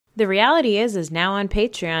The Reality is now on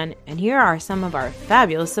Patreon, and here are some of our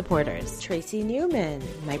fabulous supporters. Tracy Newman,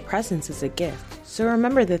 my presence is a gift, so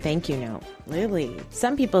remember the thank you note. Lily,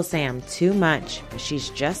 some people say I'm too much, but she's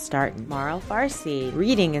just starting. Marl Farsi,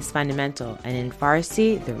 reading is fundamental, and in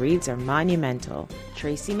Farsi, the reads are monumental.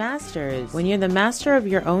 Tracy Masters, when you're the master of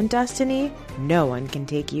your own destiny, no one can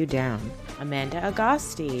take you down. Amanda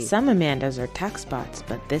Agosti. Some Amandas are text bots,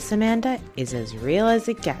 but this Amanda is as real as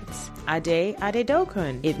it gets. Ade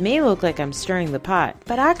Adedokun. It may look like I'm stirring the pot,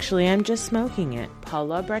 but actually I'm just smoking it.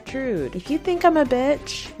 Paula Bertrude. If you think I'm a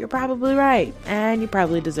bitch, you're probably right, and you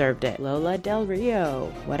probably deserved it. Lola Del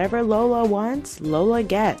Rio. Whatever Lola wants, Lola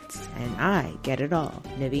gets, and I get it all.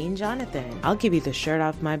 Naveen Jonathan. I'll give you the shirt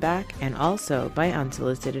off my back, and also by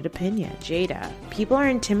unsolicited opinion. Jada. People are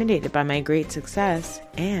intimidated by my great success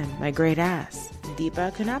and my great ass.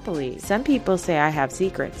 Deepa Kanapoli. Some people say I have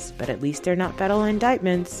secrets, but at least they're not federal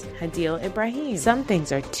indictments. Hadil Ibrahim. Some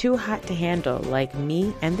things are too hot to handle, like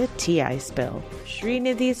me and the tea I spill.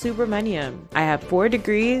 Srinidhi Subramaniam. I have 4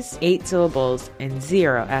 degrees, 8 syllables, and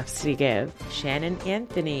 0 F's to give. Shannon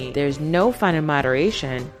Anthony. There's no fun in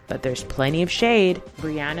moderation, but there's plenty of shade.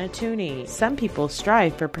 Brianna Tooney. Some people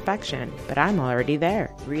strive for perfection, but I'm already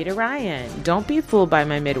there. Rita Ryan. Don't be fooled by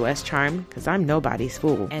my Midwest charm, because I'm nobody's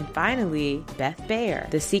fool. And finally, Beth Bayer.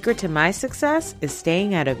 The secret to my success is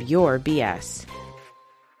staying out of your BS.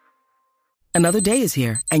 Another day is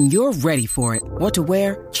here, and you're ready for it. What to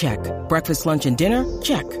wear? Check. Breakfast, lunch, and dinner?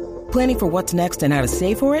 Check. Planning for what's next and how to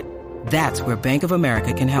save for it? That's where Bank of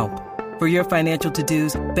America can help. For your financial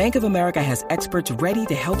to-dos, Bank of America has experts ready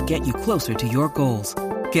to help get you closer to your goals.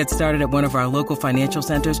 Get started at one of our local financial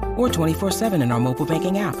centers or 24/7 in our mobile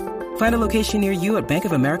banking app. Find a location near you at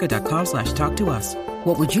bankofamerica.com/talktous.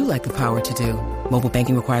 What would you like the power to do? Mobile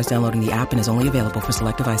banking requires downloading the app and is only available for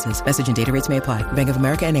select devices. Message and data rates may apply. Bank of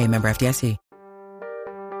America N.A., member FDIC.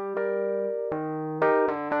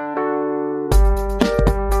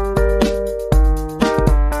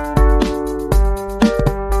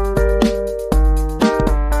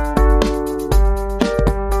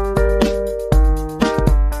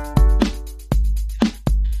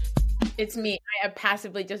 It's me. I have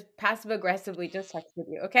passive aggressively just texted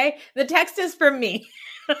you, okay? The text is from me.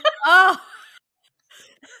 Oh.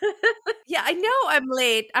 Yeah, I know I'm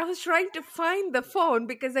late. I was trying to find the phone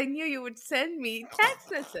because I knew you would send me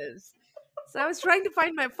text messages. So I was trying to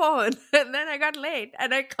find my phone, and then I got late,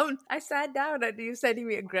 and I sat down, and you sending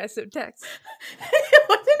me aggressive text. It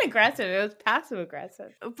wasn't aggressive. It was passive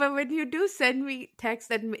aggressive. But when you do send me text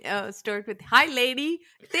that start with "Hi, lady,"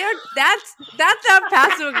 that's not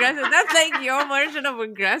passive aggressive. That's like your version of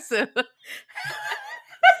aggressive.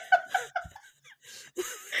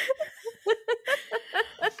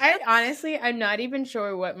 I'm not even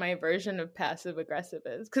sure what my version of passive aggressive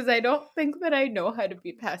is, because I don't think that I know how to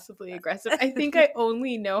be passively aggressive. I think I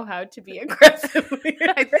only know how to be aggressively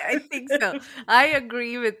aggressive. I think so. I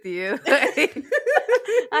agree with you.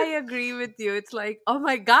 I agree with you. It's like, oh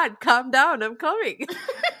my God, calm down. I'm coming.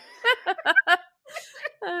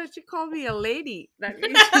 She called me a lady. That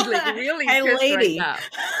means she's like really a lady. Right now.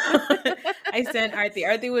 I sent Arthi.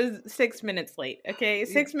 Arthi was 6 minutes late. Okay,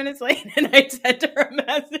 6 minutes late, and I sent her a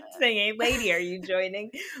message saying, "Hey, lady, are you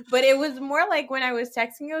joining?" But it was more like when I was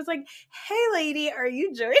texting, I was like, "Hey, lady, are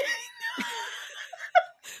you joining?"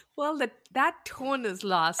 Well, that tone is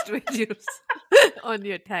lost when you on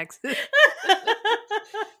your text.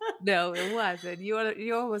 No, it wasn't. You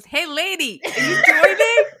was, "Hey, lady, are you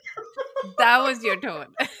joining?" That was your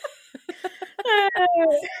tone.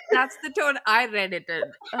 That's the tone I read it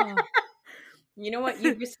in. Oh. You know what?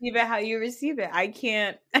 You receive it how you receive it. I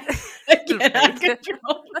cannot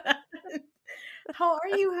control that. How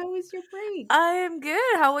are you? How was your break? I am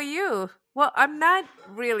good. How are you? Well, I'm not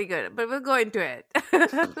really good, but we'll go into it.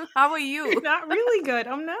 How are you? You're not really good.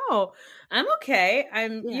 Oh no. I'm okay.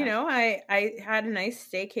 I had a nice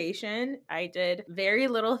staycation. I did very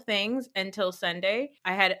little things until Sunday.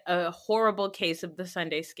 I had a horrible case of the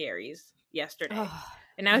Sunday scaries yesterday. Oh,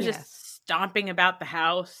 and I was just stomping about the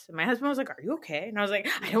house. And my husband was like, "Are you okay?" And I was like,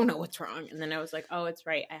 "I don't know what's wrong." And then I was like, "Oh, it's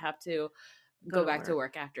right. I have to go back to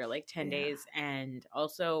work after like 10 days. And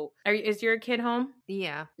also, is your kid home?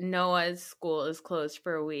 Yeah. Noah's school is closed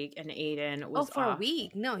for a week, and Aiden was off. A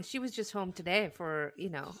week? No, she was just home today for,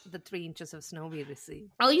 the 3 inches of snow we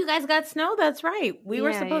received. Oh, you guys got snow? That's right. We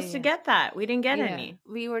were supposed to get that. We didn't get any.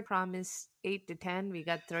 We were promised 8 to 10. We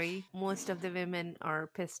got 3. Most of the women are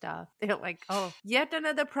pissed off. They're like, "Oh, yet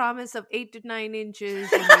another promise of 8 to 9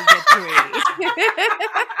 inches, and we get 3.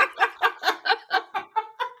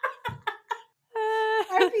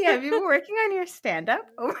 Have you been working on your stand-up?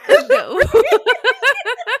 No.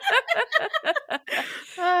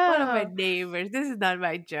 One of my Oh. neighbors, this is not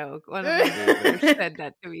my joke. One of my neighbors said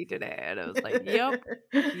that to me today, and I was like, "Yep,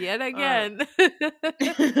 yet again."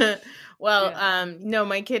 Well, Yeah. no,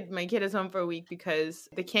 my kid is home for a week because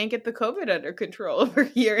they can't get the COVID under control over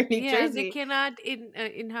here in New Yeah, they Jersey. cannot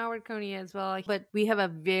in Howard County as well. But we have a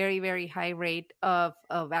very, very high rate of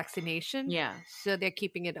vaccination. Yeah. So they're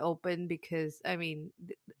keeping it open because I mean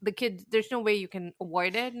the kids. There's no way you can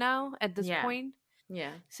avoid it now at this Yeah. point.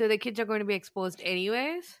 Yeah. So the kids are going to be exposed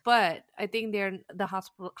anyways. But I think the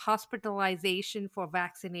hospitalization for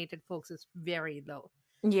vaccinated folks is very low.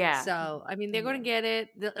 Yeah. So I mean they're going to get it.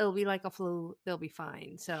 It'll be like a flu. They'll be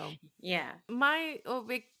fine. So Yeah. my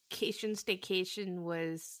staycation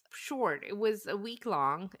was short. It was a week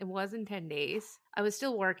long. It wasn't 10 days. I was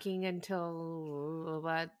still working until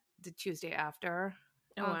about the Tuesday after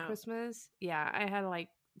Oh, wow. Christmas. Yeah, I had like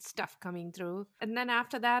stuff coming through. And then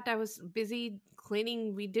after that, I was busy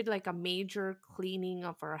cleaning. We did like a major cleaning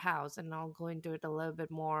of our house, and I'll go into it a little bit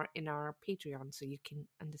more in our Patreon so you can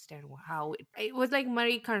understand how it was like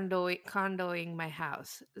Marie Kondoing my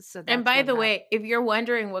house. So And that's by what the happened. way, if you're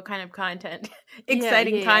wondering what kind of content, Yeah,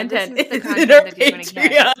 exciting yeah, content this is the is in content our that you're gonna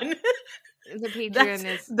get. Patreon. The Patreon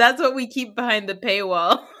is That's what we keep behind the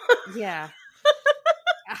paywall. yeah.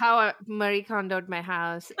 How I Marie Kondoed my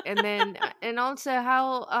house, and then and also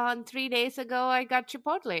how 3 days ago I got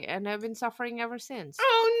Chipotle, and I've been suffering ever since.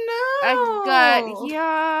 Oh no!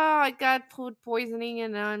 I got food poisoning,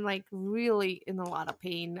 and now I'm like really in a lot of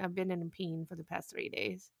pain. I've been in pain for the past 3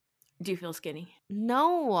 days. Do you feel skinny?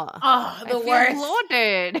 No, Oh, the I feel worst.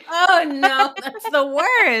 bloated. Oh no, that's the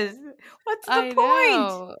worst. What's the I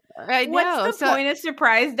point? I know. What's the point of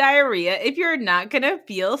surprise diarrhea if you're not gonna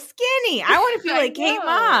feel skinny? I want to feel I like Kate know.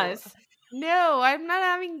 Moss. No, I'm not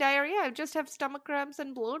having diarrhea. I just have stomach cramps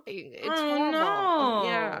and bloating. It's horrible. No.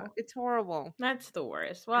 Yeah, it's horrible. That's the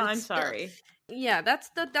worst. Well, I'm It's- sorry. Yeah, that's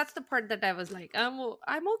the part that I was like, I'm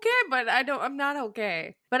okay, but I'm not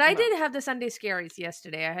okay. But I did have the Sunday scaries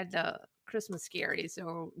yesterday. I had the Christmas scaries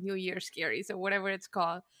or New Year scaries or whatever it's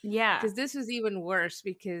called. Yeah. Because this was even worse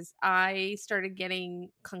because I started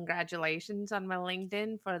getting congratulations on my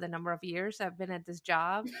LinkedIn for the number of years I've been at this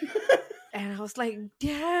job. And I was like,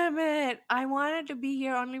 damn it. I wanted to be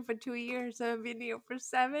here only for 2 years. So I've been here for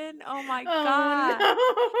 7. Oh my God.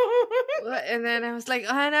 No. And then I was like,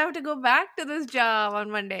 oh, and I have to go back to this job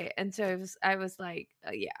on Monday. And so I was like,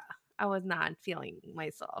 yeah, I was not feeling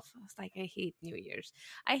myself. I was like, I hate New Year's.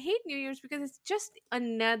 I hate New Year's because it's just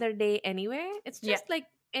another day anyway. It's just like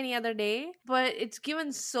any other day, but it's given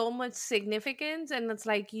so much significance, and it's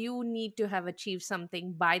like you need to have achieved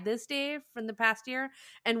something by this day from the past year,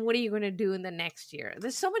 and what are you going to do in the next year?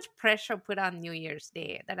 There's so much pressure put on New Year's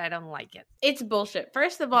Day that I don't like it. It's bullshit.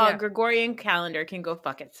 First of all, Gregorian calendar can go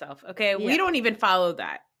fuck itself. Okay, we don't even follow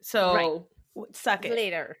that, so suck it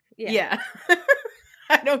later. Yeah.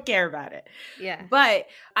 I don't care about it. Yeah. But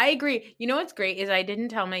I agree. You know what's great is I didn't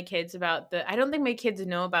tell my kids about I don't think my kids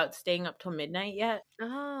know about staying up till midnight yet.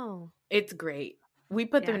 Oh. It's great. We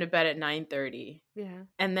put them to bed at 9:30. Yeah.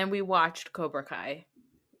 And then we watched Cobra Kai.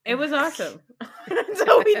 It was awesome. That's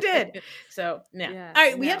what we did. So, yeah. All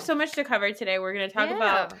right, we have so much to cover today. We're going to talk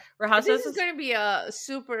about RHOSLC. This is going to be a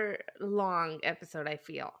super long episode, I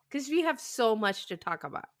feel, because we have so much to talk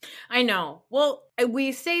about. I know. Well,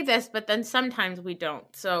 we say this, but then sometimes we don't.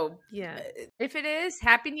 So, yeah. If it is,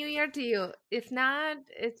 Happy New Year to you. If not,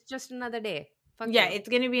 it's just another day. It's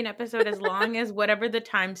going to be an episode as long as whatever the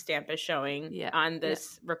timestamp is showing on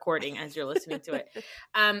this recording as you're listening to it.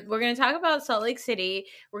 We're going to talk about Salt Lake City.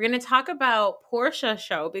 We're going to talk about Porsha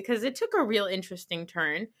show because it took a real interesting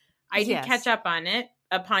turn. I did catch up on it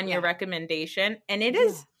upon your recommendation, and it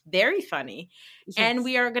is very funny. Yes. And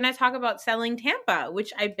we are going to talk about Selling Tampa,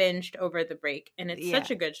 which I binged over the break, and it's such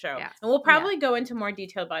a good show. Yeah. And we'll probably go into more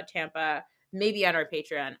detail about Tampa, maybe on our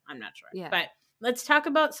Patreon. I'm not sure. Yeah. But let's talk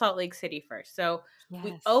about Salt Lake City first. So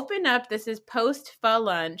we open up. This is post-pho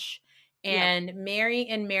lunch, and Mary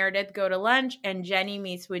and Meredith go to lunch, and Jenny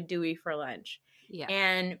meets with Dewey for lunch. Yeah.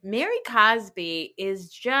 And Mary Cosby is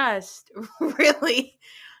just really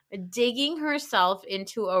digging herself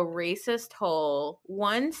into a racist hole,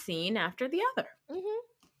 one scene after the other.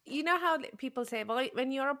 Mm-hmm. You know how people say, well,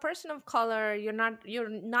 when you're a person of color, you're not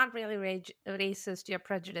really racist, you're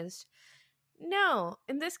prejudiced. No,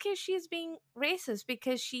 in this case, she's being racist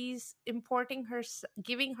because she's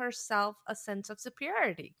giving herself a sense of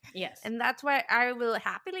superiority. Yes. And that's why I will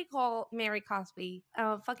happily call Mary Cosby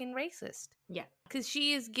a fucking racist. Yeah. Because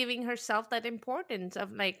she is giving herself that importance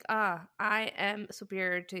of like, I am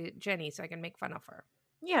superior to Jenny, so I can make fun of her.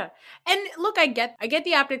 Yeah. And look, I get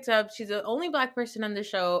the optics of she's the only Black person on the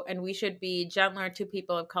show and we should be gentler to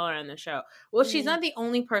people of color on the show. Well, she's not the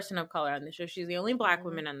only person of color on the show. She's the only Black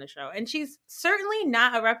woman on the show. And she's certainly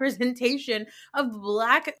not a representation of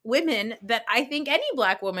Black women that I think any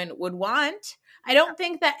Black woman would want. I don't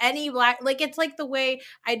think that any Black, like, it's like the way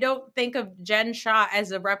I don't think of Jen Shah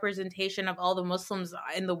as a representation of all the Muslims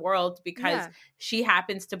in the world because she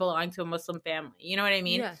happens to belong to a Muslim family. You know what I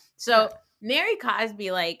mean? Yeah. So Mary Cosby,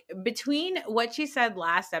 like, between what she said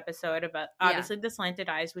last episode about obviously the slanted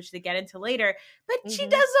eyes, which they get into later, but she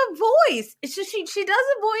does a voice. It's just she does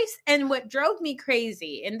a voice. And what drove me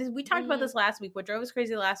crazy, and we talked about this last week, what drove us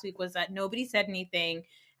crazy last week was that nobody said anything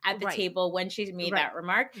at the table when she made that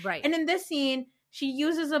remark. Right. And in this scene, she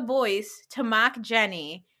uses a voice to mock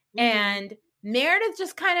Jenny, and Meredith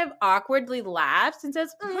just kind of awkwardly laughs and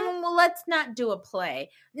says, well, let's not do a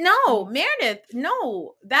play. No, Meredith,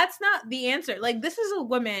 no, that's not the answer. Like, this is a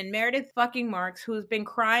woman, Meredith fucking Marks, who's been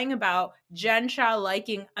crying about Jen Shah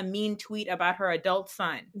liking a mean tweet about her adult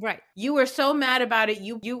son. Right. You were so mad about it,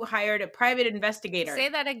 you hired a private investigator. Say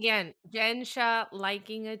that again. Jen Shah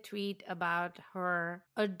liking a tweet about her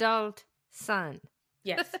adult son.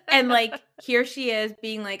 Yes. And like, here she is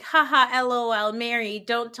being like, haha, LOL, Mary,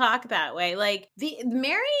 don't talk that way. Like,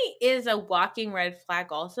 Mary is a walking red flag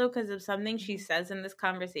also because of something she says in this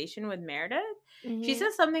conversation with Meredith. She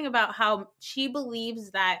says something about how she believes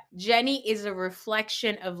that Jenny is a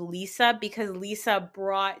reflection of Lisa because Lisa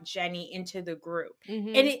brought Jenny into the group. And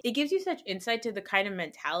it gives you such insight to the kind of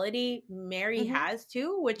mentality Mary has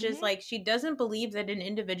too, which is like, she doesn't believe that an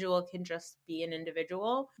individual can just be an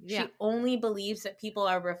individual. She only believes that people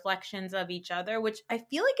are reflections of each other, which I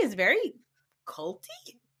feel like is very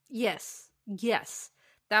culty. Yes.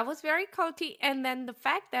 That was very culty. And then the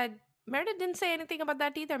fact that Meredith didn't say anything about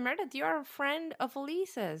that either. Meredith, you're a friend of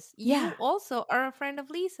Lisa's. Yeah. You also are a friend of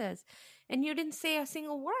Lisa's. And you didn't say a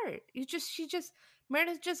single word.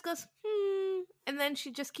 Meredith just goes, and then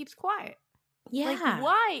she just keeps quiet. Yeah. Like,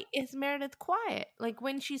 why is Meredith quiet? Like,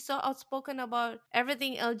 when she's so outspoken about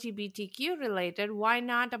everything LGBTQ related, why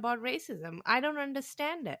not about racism? I don't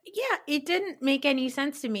understand it. Yeah, it didn't make any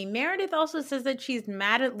sense to me. Meredith also says that she's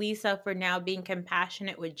mad at Lisa for now being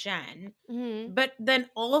compassionate with Jen. But then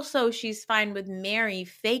also she's fine with Mary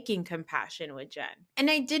faking compassion with Jen. And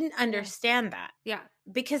I didn't understand that. Yeah.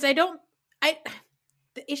 Because the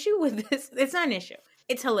issue with this, it's not an issue.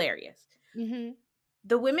 It's hilarious.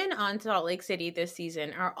 The women on Salt Lake City this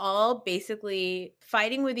season are all basically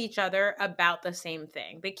fighting with each other about the same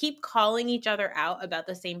thing. They keep calling each other out about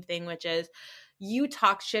the same thing, which is you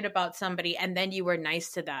talk shit about somebody and then you were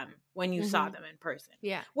nice to them when you saw them in person.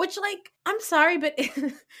 Yeah. Which, like, I'm sorry, but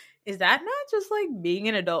is that not just like being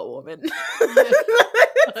an adult woman?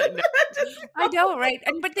 I know, right?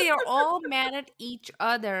 But they are all mad at each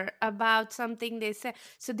other about something they said.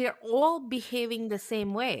 So they're all behaving the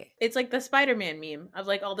same way. It's like the Spider-Man meme of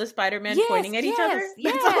like all the Spider-Man pointing at each other.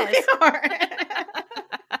 Yes. That's all they are.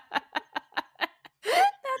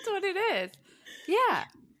 That's what it is. Yeah.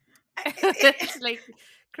 It's like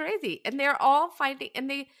crazy. And they're all fighting.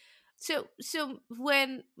 And so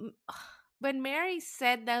when Mary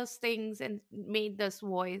said those things and made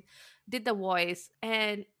did the voice,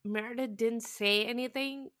 and Meredith didn't say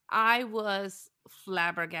anything, I was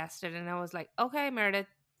flabbergasted. And I was like, okay, Meredith,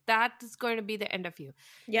 that is going to be the end of you.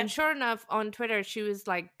 Yeah. And sure enough, on Twitter, she was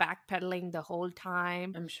like backpedaling the whole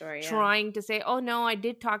time. I'm sure, yeah. Trying to say, oh no, I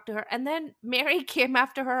did talk to her. And then Mary came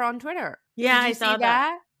after her on Twitter. Yeah, I saw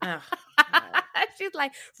that. She's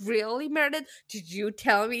like, really, Meredith? Did you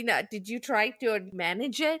tell me that? Did you try to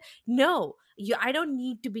manage it? No, I don't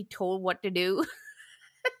need to be told what to do.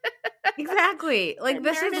 Exactly. Like, and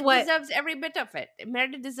this Meredith is what deserves every bit of it.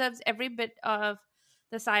 Meredith deserves every bit of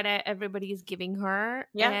the side eye everybody is giving her.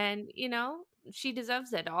 Yeah. And, she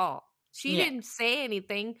deserves it all. She didn't say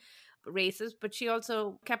anything racist, but she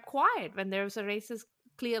also kept quiet when there was a racist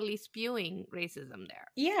clearly spewing racism there.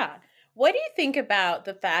 Yeah. What do you think about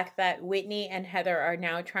the fact that Whitney and Heather are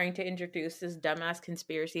now trying to introduce this dumbass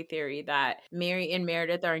conspiracy theory that Mary and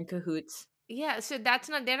Meredith are in cahoots? Yeah, so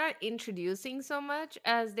they're not introducing so much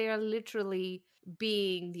as they are literally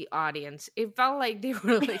being the audience. It felt like they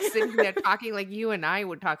were like sitting there talking like you and I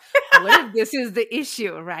would talk. What if this is the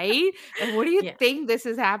issue, right? And what do you think this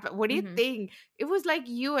is happening? What do you think? It was like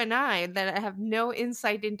you and I that have no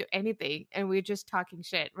insight into anything and we're just talking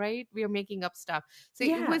shit, right? We are making up stuff. So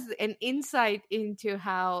it was an insight into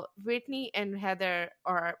how Whitney and Heather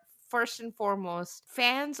are first and foremost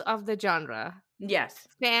fans of the genre. Yes.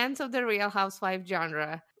 Fans of the Real Housewife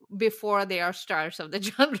genre. before they are stars of the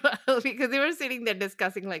genre because they were sitting there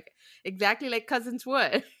discussing like exactly like cousins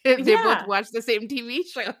would if they both watch the same TV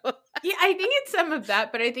show. Yeah, I think it's some of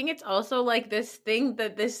that, but I think it's also like this thing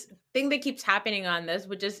that keeps happening on this,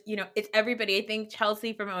 which is, you know, it's everybody. I think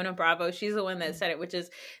Chelsea from Ono Bravo, she's the one that said it, which is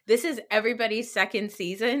this is everybody's second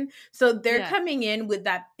season. So they're coming in with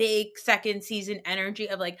that big second season energy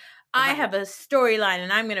of like, I have a storyline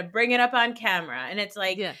and I'm going to bring it up on camera. And it's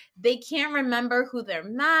like, they can't remember who they're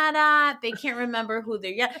mad at. They can't remember who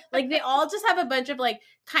they're, like they all just have a bunch of like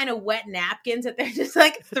kind of wet napkins that they're just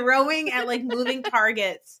like throwing at like moving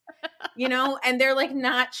targets, you know, and they're like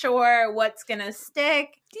not sure what's going to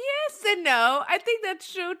stick. Yes and no. I think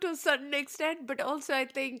that's true to a certain extent, but also I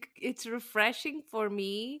think it's refreshing for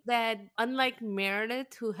me that unlike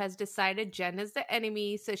Meredith, who has decided Jen is the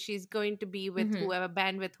enemy, so she's going to be with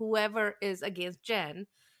whoever is against Jen.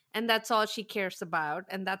 And that's all she cares about.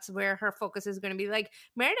 And that's where her focus is going to be. Like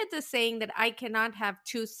Meredith is saying that I cannot have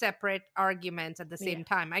two separate arguments at the same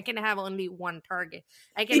time. I can have only one target.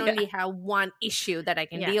 I can only have one issue that I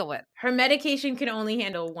can deal with. Her medication can only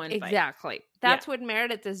handle one fight. Exactly. That's what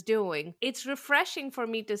Meredith is doing. It's refreshing for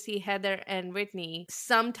me to see Heather and Whitney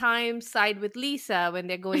sometimes side with Lisa when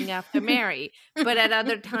they're going after Mary, but at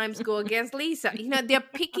other times go against Lisa. You know, they're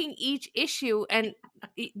picking each issue and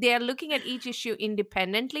they're looking at each issue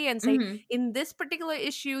independently and saying, in this particular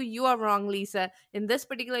issue, you are wrong, Lisa. In this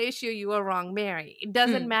particular issue, you are wrong, Mary. It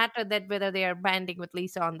doesn't matter that whether they are banding with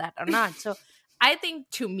Lisa on that or not. So I think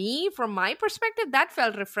to me, from my perspective, that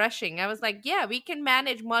felt refreshing. I was like, yeah, we can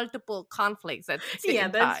manage multiple conflicts at the same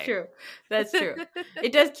time. That's true. That's true.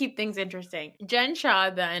 It does keep things interesting. Jen Shah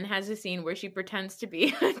then has a scene where she pretends to be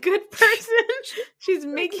a good person. She's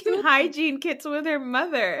making hygiene kits with her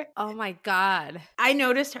mother. Oh my God. I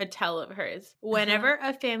noticed a tell of hers. Whenever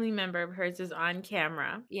a family member of hers is on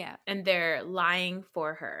camera and they're lying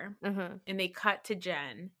for her and they cut to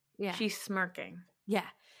Jen, she's smirking. Yeah.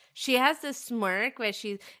 She has this smirk where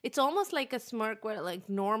it's almost like a smirk where like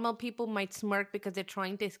normal people might smirk because they're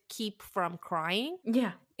trying to keep from crying.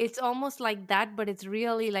 Yeah. It's almost like that, but it's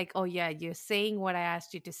really like, oh yeah, you're saying what I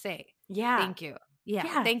asked you to say. Yeah. Thank you.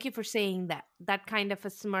 Yeah. Thank you for saying that. That kind of a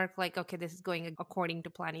smirk, like, okay, this is going according to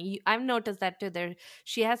planning. I've noticed that too.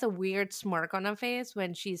 She has a weird smirk on her face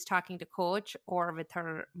when she's talking to Coach or with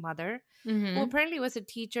her mother, who apparently was a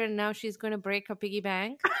teacher, and now she's going to break her piggy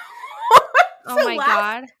bank. Oh my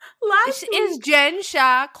God. Is Jen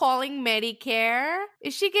Shah calling Medicare?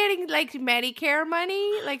 Is she getting like Medicare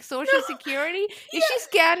money? Like Social Security? Is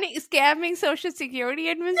she scamming Social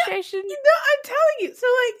Security Administration? No, I'm telling you. So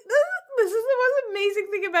like this is the most amazing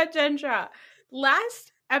thing about Jen Shah.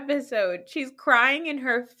 Last episode, she's crying in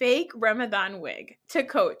her fake Ramadan wig to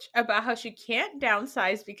Coach about how she can't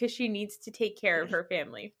downsize because she needs to take care of her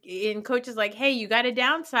family. And Coach is like, hey, you got to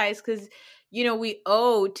downsize because you know, we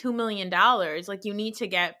owe $2 million. Like, you need to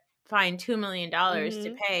get fined $2 million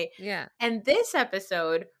to pay. Yeah. And this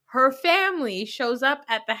episode, her family shows up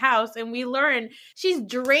at the house and we learn she's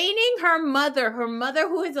draining her mother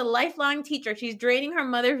who is a lifelong teacher. She's draining her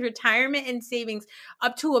mother's retirement and savings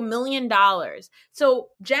up to $1 million. So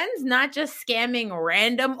Jen's not just scamming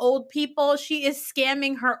random old people. She is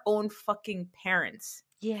scamming her own fucking parents.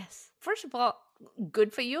 Yes. First of all,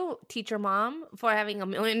 good for you, teacher mom, for having $1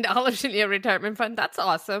 million in your retirement fund. That's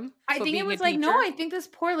awesome. I think it was like, no, I think this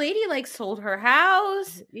poor lady like sold her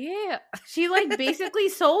house. Yeah. She like basically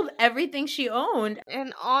sold everything she owned.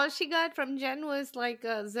 And all she got from Jen was like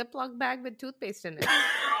a Ziploc bag with toothpaste in it.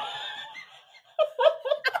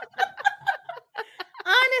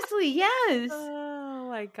 Honestly, yes. Oh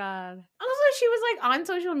my God. Also, she was like on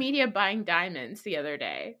social media buying diamonds the other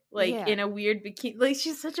day, like in a weird bikini. Like,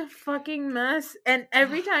 she's such a fucking mess. And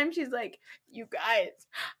every time she's like, you guys,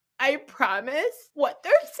 I promise what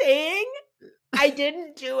they're saying, I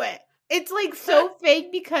didn't do it. It's like so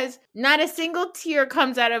fake because not a single tear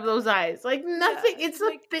comes out of those eyes. Like nothing. Yeah,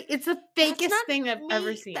 it's the fakest thing I've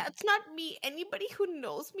ever seen. That's not me. Anybody who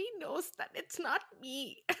knows me knows that it's not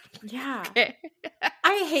me. Yeah. Okay.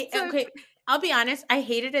 I'll be honest. I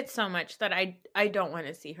hated it so much that I don't want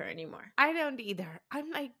to see her anymore. I don't either.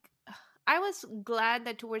 I'm like, I was glad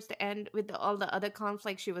that towards the end with all the other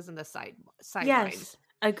conflicts, she was in the sidelines. Yes.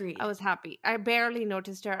 Agreed. I was happy. I barely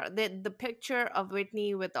noticed her. The picture of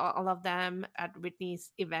Whitney with all of them at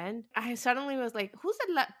Whitney's event, I suddenly was like, who's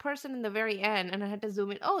that person in the very end? And I had to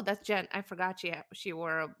zoom in. Oh, that's Jen. I forgot she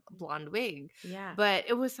wore a blonde wig. Yeah. But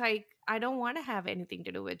it was like, I don't want to have anything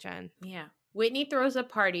to do with Jen. Yeah. Whitney throws a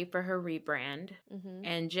party for her rebrand,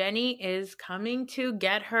 and Jenny is coming to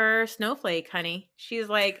get her snowflake, honey. She's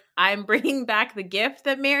like, I'm bringing back the gift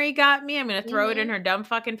that Mary got me. I'm going to throw it in her dumb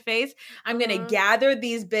fucking face. I'm going to gather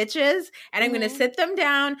these bitches, and I'm going to sit them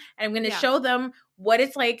down, and I'm going to show them what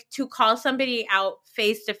it's like to call somebody out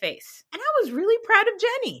face to face. And I was really proud of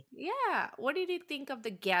Jenny. Yeah. What did you think of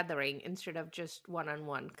the gathering instead of just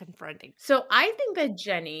one-on-one confronting? So I think that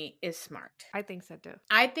Jenny is smart. I think so too.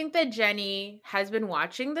 I think that Jenny has been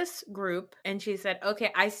watching this group and she said,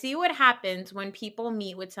 okay, I see what happens when people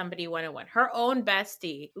meet with somebody one-on-one. Her own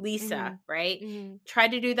bestie, Lisa, right?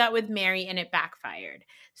 Tried to do that with Mary and it backfired.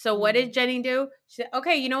 So what did Jenny do? She said,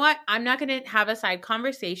 okay, you know what? I'm not going to have a side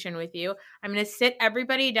conversation with you. I'm going to sit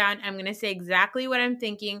everybody down. I'm going to say exactly what I'm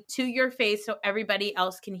thinking to your face so everybody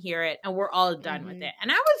else can hear it and we're all done with it.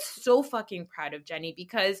 And I was so fucking proud of Jenny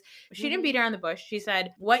because she didn't beat around the bush. She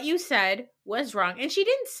said, what you said was wrong. And she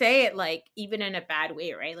didn't say it like even in a bad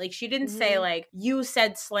way, right? Like she didn't say like you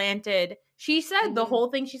said slanted. She said the whole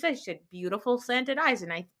thing she said beautiful slanted eyes.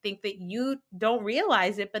 And I think that you don't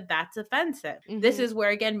realize it, but that's offensive. This is where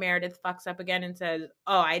again Meredith fucks up again and says,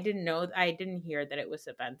 oh, I didn't hear that it was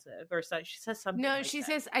offensive or so. She says something. No, she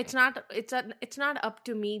says it's not up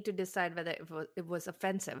to me to decide whether it was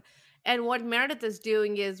offensive. And what Meredith is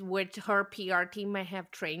doing is what her PR team might have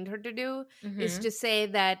trained her to do is to say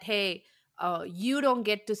that, hey, you don't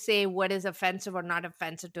get to say what is offensive or not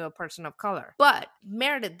offensive to a person of color. But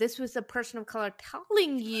Meredith, this was a person of color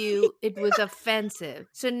telling you it was offensive.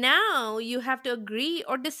 So now you have to agree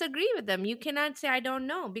or disagree with them. You cannot say, I don't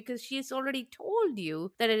know, because she's already told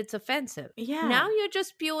you that it's offensive. Yeah. Now you're just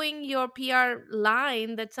spewing your PR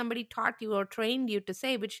line that somebody taught you or trained you to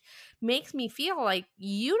say, which makes me feel like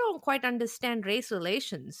you don't quite understand race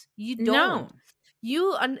relations. You don't. No.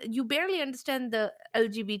 You barely understand the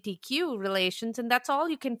LGBTQ relations, and that's all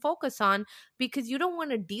you can focus on because you don't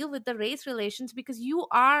want to deal with the race relations because you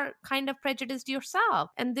are kind of prejudiced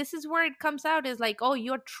yourself. And this is where it comes out is like, oh,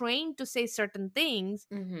 you're trained to say certain things,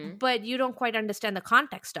 but you don't quite understand the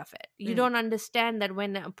context of it. You don't understand that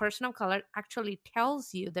when a person of color actually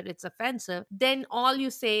tells you that it's offensive, then all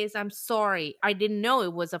you say is, I'm sorry, I didn't know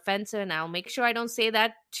it was offensive, and I'll make sure I don't say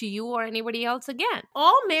that to you or anybody else again.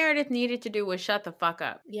 All Meredith needed to do was shut the fuck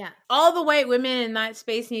up. Yeah. All the white women in that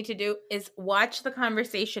space need to do is watch the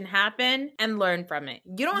conversation happen and learn from it.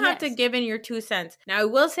 You don't have to give in your 2 cents. Now, I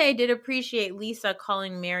will say I did appreciate Lisa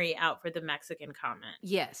calling Mary out for the Mexican comment.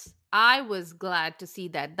 Yes. I was glad to see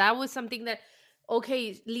that. That was something that,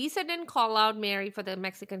 okay, Lisa didn't call out Mary for the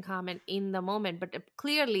Mexican comment in the moment, but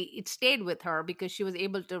clearly it stayed with her because she was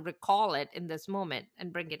able to recall it in this moment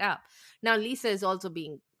and bring it up. Now, Lisa is also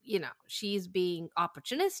being, she's being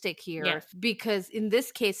opportunistic here because in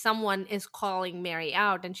this case, someone is calling Mary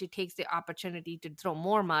out and she takes the opportunity to throw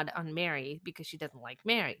more mud on Mary because she doesn't like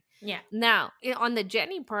Mary. Yeah. Now, on the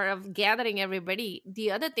Jenny part of gathering everybody,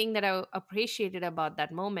 the other thing that I appreciated about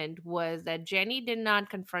that moment was that Jenny did not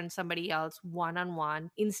confront somebody else one-on-one.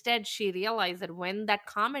 Instead, she realized that when that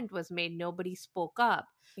comment was made, nobody spoke up.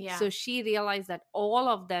 Yeah. So she realized that all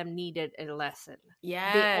of them needed a lesson.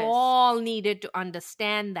 Yes. They all needed to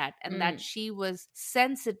understand that and that she was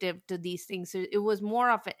sensitive to these things. So it was more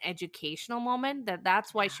of an educational moment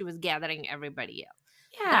that's why she was gathering everybody else.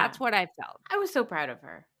 Yeah. That's what I felt. I was so proud of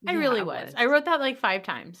her. I really was. I wrote that like 5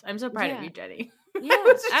 times. I'm so proud of you, Jenny. Yeah.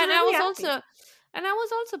 I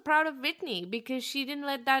was also proud of Whitney because she didn't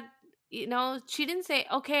let that, she didn't say,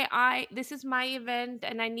 okay, this is my event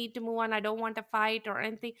and I need to move on. I don't want to fight or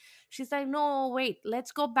anything. She's like, no, wait,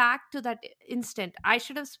 let's go back to that instant. I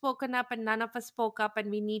should have spoken up and none of us spoke up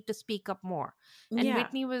and we need to speak up more. And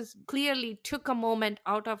Whitney clearly took a moment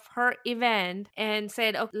out of her event and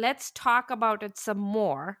said, okay, let's talk about it some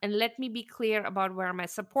more and let me be clear about where my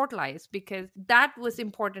support lies because that was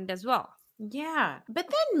important as well. Yeah. But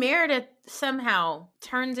then Meredith somehow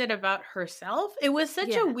turns it about herself. It was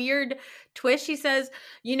such a weird twist. She says,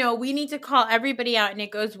 we need to call everybody out and it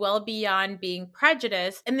goes well beyond being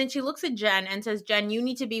prejudiced. And then she looks at Jen and says, Jen, you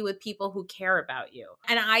need to be with people who care about you.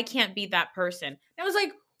 And I can't be that person. And I was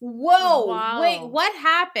like, whoa, wait, what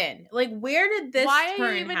happened? Like, where did this turn happen? Why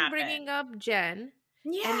are you even bringing up Jen?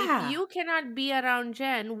 Yeah. And if you cannot be around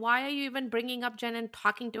Jen, why are you even bringing up Jen and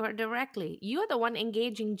talking to her directly? You're the one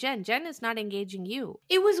engaging Jen. Jen is not engaging you.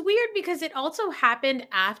 It was weird because it also happened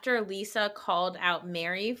after Lisa called out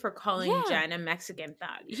Mary for calling Jen a Mexican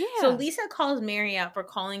thug. Yeah. So Lisa calls Mary out for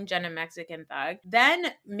calling Jen a Mexican thug. Then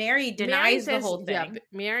Mary denies the whole thing. Yeah,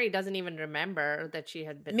 Mary doesn't even remember that she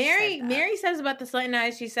had been Mary says about the slanted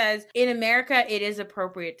eyes, she says, in America, it is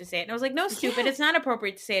appropriate to say it. And I was like, no, stupid. It's not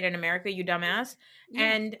appropriate to say it in America, you dumbass. Yeah.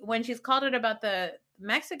 And when she's called it about the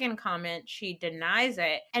Mexican comment, she denies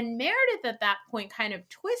it. And Meredith at that point kind of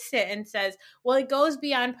twists it and says, well, it goes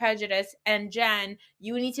beyond prejudice. And Jen,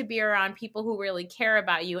 you need to be around people who really care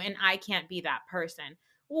about you. And I can't be that person.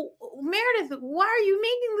 Well, Meredith, why are you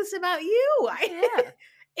making this about you?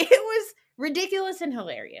 It was ridiculous and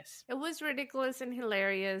hilarious. It was ridiculous and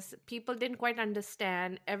hilarious. People didn't quite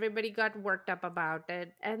understand. Everybody got worked up about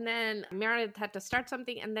it. And then Meredith had to start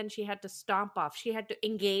something, and then she had to stomp off. She had to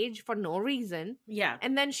engage for no reason. Yeah.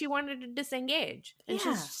 And then she wanted to disengage. And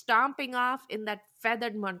Yeah. she's stomping off in that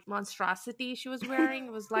feathered monstrosity she was wearing.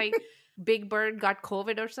 It was like Big Bird got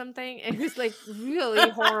COVID or something. It was like really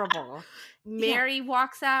horrible. Mary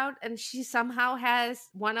walks out and she somehow has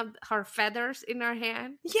one of her feathers in her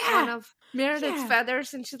hand. Yeah. One of Meredith's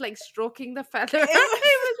feathers, and she's like stroking the feather. It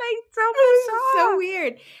was like so bizarre. So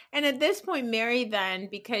weird. And at this point, Mary then,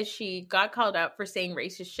 because she got called out for saying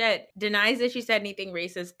racist shit, denies that she said anything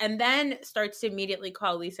racist, and then starts to immediately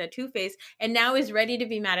call Lisa Two-Face, and now is ready to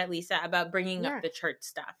be mad at Lisa about bringing up the church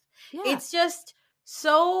stuff. Yeah. It's just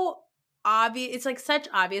so obvious. It's like such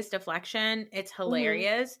obvious deflection. It's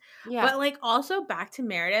hilarious. Mm-hmm. Yeah. But like also back to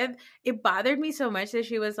Meredith, it bothered me so much that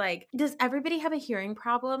she was like, does everybody have a hearing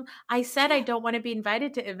problem? I said I don't want to be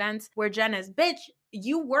invited to events where Jen is. Bitch,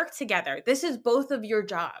 you work together. This is both of your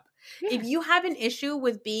job. Yeah. If you have an issue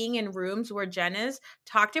with being in rooms where Jen is,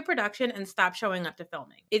 talk to production and stop showing up to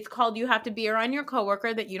filming. It's called you have to be around your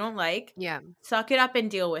coworker that you don't like. Yeah. Suck it up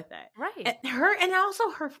and deal with it. Right. And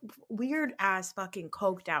also her weird ass fucking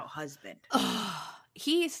coked out husband.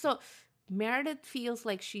 He's so... Meredith feels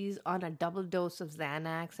like she's on a double dose of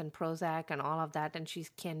Xanax and Prozac and all of that, and she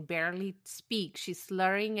can barely speak. She's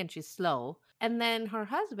slurring and she's slow. And then her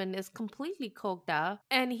husband is completely coked up,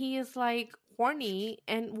 and he is like horny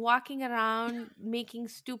and walking around making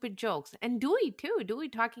stupid jokes. And Dewey too. Dewey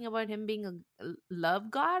talking about him being a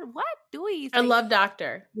love god. What? Dewey? A love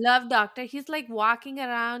doctor. Love doctor. He's like walking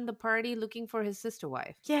around the party looking for his sister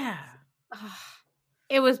wife. Yeah.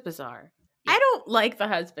 It was bizarre. I don't like the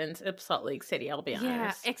husbands of Salt Lake City, I'll be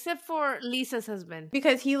honest. Yeah, except for Lisa's husband.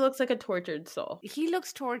 Because he looks like a tortured soul. He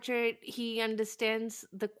looks tortured. He understands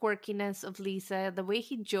the quirkiness of Lisa. The way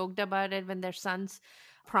he joked about it when their son's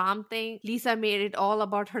prom thing. Lisa made it all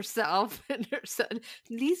about herself and her son.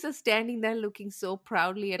 Lisa standing there looking so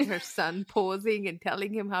proudly at her son, posing and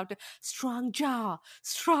telling him how to, strong jaw,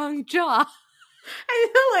 strong jaw. I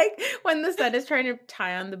feel like when the son is trying to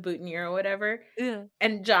tie on the boutonniere or whatever,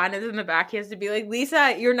 and John is in the back, he has to be like,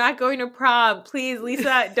 Lisa, you're not going to prom. Please,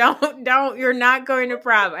 Lisa, don't, you're not going to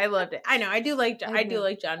prom. I loved it. I know, I do like John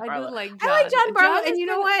Barlow. I like John. I like John Barlow, and you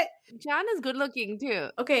know what? John is good looking too.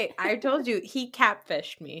 Okay, I told you, he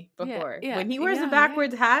catfished me before. Yeah, when he wears a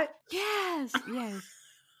backwards hat. Yes.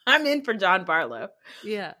 I'm in for John Barlow.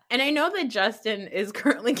 Yeah. And I know that Justin is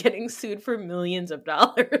currently getting sued for millions of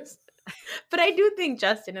dollars. But I do think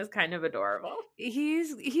Justin is kind of adorable. He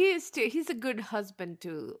is too. He's a good husband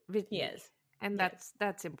to Whitney. Yes. And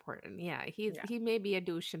that's important. Yeah. He may be a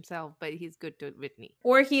douche himself, but he's good to Whitney.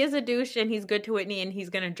 Or he is a douche and he's good to Whitney and he's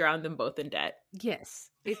going to drown them both in debt. Yes.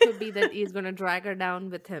 It could be that he's going to drag her down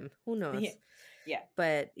with him. Who knows? Yeah.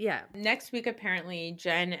 But yeah. Next week, apparently,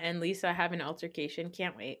 Jen and Lisa have an altercation.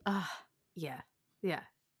 Can't wait. Yeah.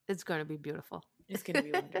 It's going to be beautiful. It's going to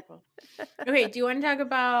be wonderful. Okay, do you want to talk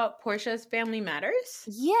about Porsha's Family Matters?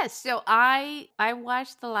 Yes. So I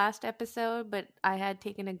watched the last episode, but I had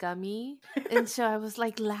taken a gummy. And so I was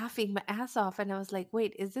like laughing my ass off. And I was like,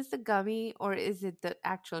 wait, is this a gummy or is it the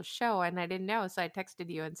actual show? And I didn't know. So I texted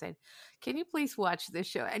you and said, can you please watch this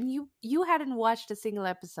show? And you hadn't watched a single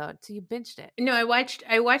episode. So you binged it. No, I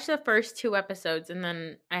watched the first 2 episodes and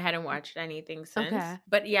then I hadn't watched anything since. Okay.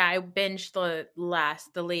 But yeah, I binged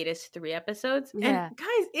the latest 3 episodes. Yeah. And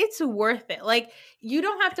guys, it's worth it. Like, you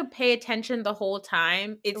don't have to pay attention the whole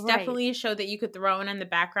time. It's definitely a show that you could throw in the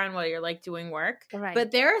background while you're like doing work. Right. But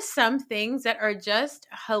there are some things that are just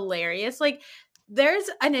hilarious. Like, there's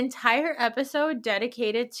an entire episode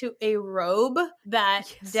dedicated to a robe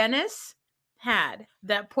that Dennis had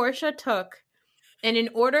that Porsha took. And in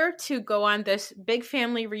order to go on this big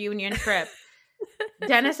family reunion trip,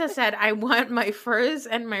 Dennis has said, I want my furs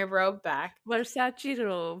and my robe back. Versace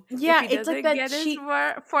robe. Yeah, it's like that. Get his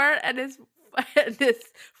fur and his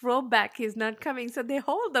robe back, he's not coming. So they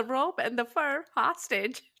hold the robe and the fur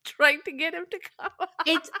hostage, trying to get him to come.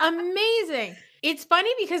 It's amazing. It's funny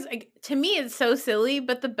because to me it's so silly,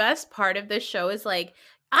 but the best part of this show is like,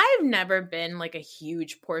 I've never been like a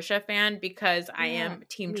huge Porsha fan because I am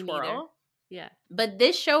Team Twirl. Yeah. But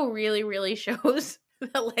this show really, really shows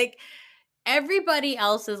that like, Everybody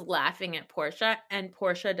else is laughing at Porsha, and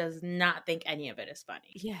Porsha does not think any of it is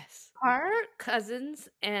funny. Yes. Her cousins,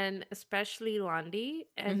 and especially Londi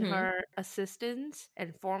and her assistants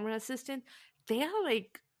and former assistant, they are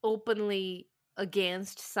like openly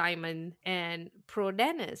against Simon and pro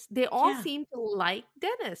Dennis. They all seem to like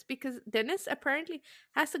Dennis because Dennis apparently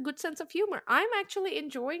has a good sense of humor. I'm actually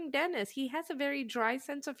enjoying Dennis. He has a very dry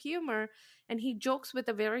sense of humor and he jokes with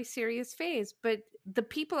a very serious face, but the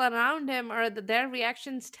people around him or their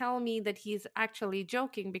reactions tell me that he's actually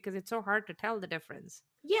joking because it's so hard to tell the difference.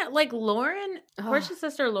 Yeah, like Lauren, Porsha's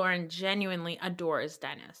sister Lauren genuinely adores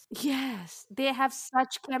Dennis. Yes, they have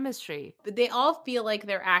such chemistry. They all feel like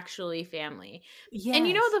they're actually family. Yes. And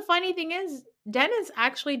you know, the funny thing is, Dennis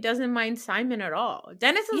actually doesn't mind Simon at all.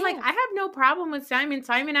 Dennis is like, I have no problem with Simon.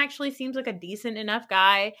 Simon actually seems like a decent enough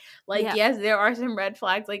guy. Like, yes, there are some red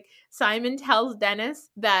flags. Like, Simon tells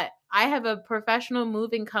Dennis that I have a professional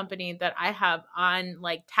moving company that I have on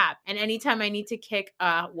like tap. And anytime I need to kick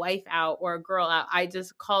a wife out or a girl out, I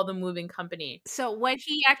just call the moving company. So what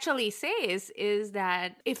he actually says is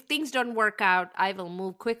that if things don't work out, I will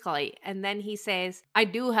move quickly. And then he says, I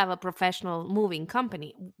do have a professional moving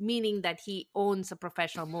company, meaning that he owns a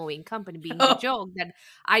professional moving company, being the joke that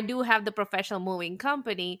I do have the professional moving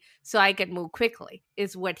company so I can move quickly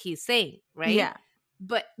is what he's saying, right? Yeah.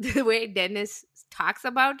 But the way Dennis talks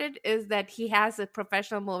about it is that he has a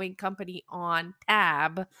professional moving company on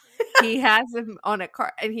tab. He has them on a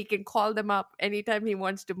car and he can call them up anytime he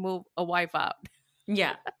wants to move a wife out.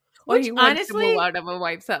 Yeah. Or he wants to move out of a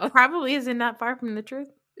wife's house. Probably isn't that far from the truth.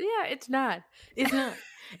 Yeah, it's not. It's not.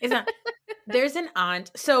 It's not. There's an aunt.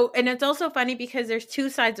 So, and it's also funny because there's two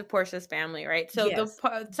sides of Porsha's family, right? So the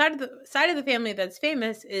side of the family that's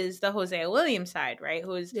famous is the Hosea Williams side, right?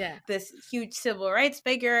 Who's this huge civil rights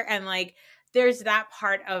figure, and like there's that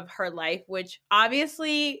part of her life, which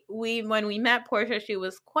obviously when we met Porsha, she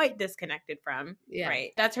was quite disconnected from,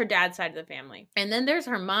 right? That's her dad's side of the family. And then there's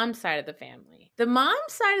her mom's side of the family. The mom's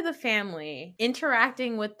side of the family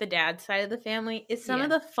interacting with the dad's side of the family is some of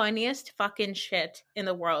the funniest fucking shit in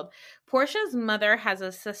the world. Porsha's mother has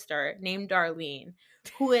a sister named Darlene,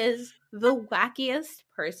 who is the wackiest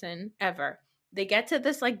person ever. They get to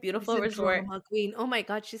this like beautiful resort. Drama queen. Oh my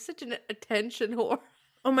God, she's such an attention whore.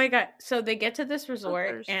 Oh my God. So they get to this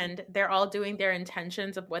resort and they're all doing their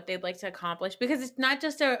intentions of what they'd like to accomplish, because it's not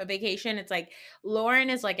just a vacation. It's like Lauren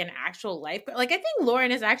is like an actual life. Like I think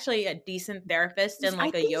Lauren is actually a decent therapist and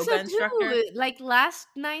like a yoga instructor. Like last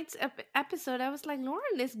night's episode, I was like,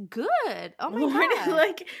 Lauren is good. Oh my Lauren God. is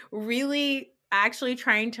like really actually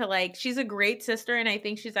trying to like, she's a great sister. And I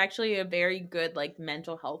think she's actually a very good like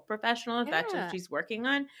mental health professional if that's what she's working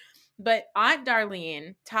on. But Aunt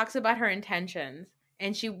Darlene talks about her intentions.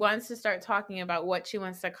 And she wants to start talking about what she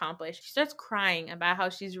wants to accomplish. She starts crying about how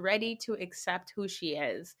she's ready to accept who she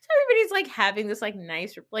is. So everybody's like having this like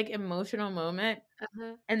nice, like emotional moment.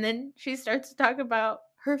 And then she starts to talk about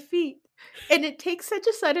her feet. And it takes such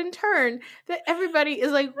a sudden turn that everybody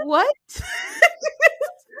is like, what?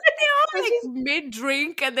 They all like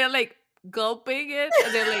mid-drink and they're like gulping it.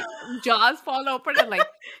 And they're like, jaws fall open. And like,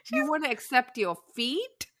 you want to accept your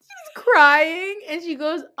feet? Crying, and she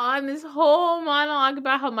goes on this whole monologue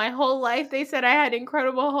about how my whole life they said I had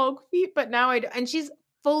incredible Hulk feet, but now I do. And she's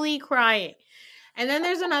fully crying. And then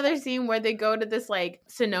there's another scene where they go to this like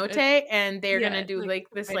cenote and they're gonna do like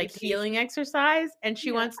this like healing exercise, and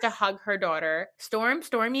she wants to hug her daughter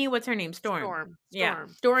Stormy, what's her name? Storm. Yeah,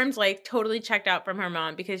 Storm's like totally checked out from her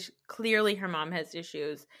mom because clearly her mom has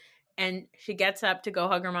issues. And she gets up to go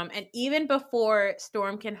hug her mom. And even before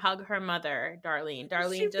Storm can hug her mother, Darlene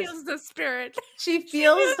she just feels the spirit. She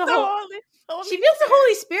feels the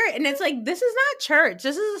Holy Spirit. And it's like, this is not church.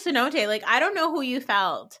 This is a cenote. Like, I don't know who you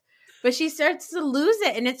felt. But she starts to lose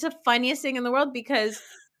it. And it's the funniest thing in the world because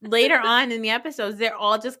later on in the episodes, they're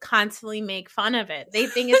all just constantly make fun of it. They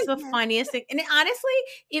think it's the funniest thing. And honestly,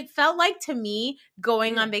 it felt like to me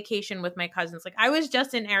going on vacation with my cousins. Like I was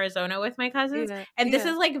just in Arizona with my cousins. And this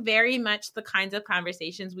is like very much the kinds of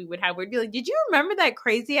conversations we would have. We'd be like, did you remember that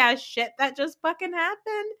crazy ass shit that just fucking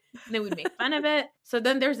happened? And then we'd make fun of it. So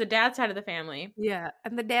then there's the dad side of the family. Yeah.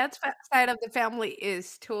 And the dad's side of the family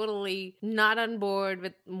is totally not on board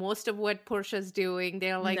with most of what Porsha's doing.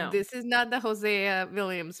 They're like, this is not the Hosea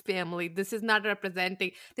Williams family. This is not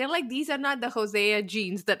representing. They're like, these are not the Hosea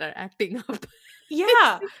genes that are acting up.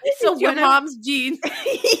 Yeah. So your mom's genes.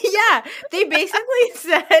 Yeah. They basically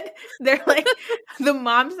said they're like, the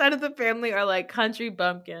mom side of the family are like country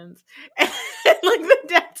bumpkins. And like the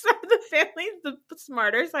dad side of the family is the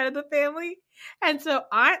smarter side of the family. And so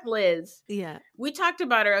Aunt Liz, Yeah. we talked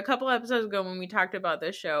about her a couple episodes ago when we talked about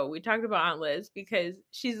this show. We talked about Aunt Liz because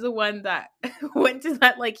she's the one that went to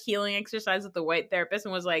that like healing exercise with the white therapist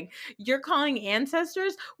and was like, "You're calling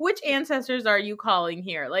ancestors? Which ancestors are you calling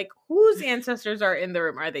here? Like, whose ancestors are in the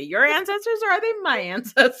room? Are they your ancestors or are they my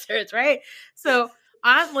ancestors?" Right? So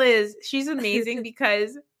Aunt Liz, she's amazing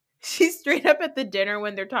because she's straight up at the dinner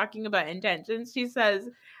when they're talking about intentions. She says,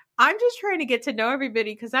 "I'm just trying to get to know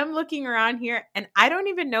everybody because I'm looking around here and I don't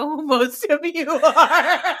even know who most of you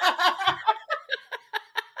are."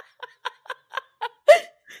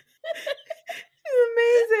 She's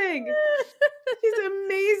amazing. She's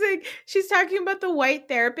amazing. She's talking about the white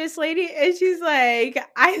therapist lady and she's like,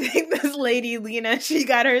 "I think this lady, Lena, she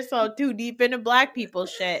got herself too deep into black people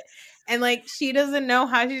shit. And like, she doesn't know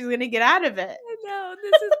how she's going to get out of it." No,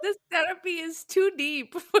 this therapy is too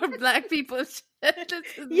deep for black people.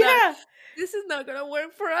 This is not gonna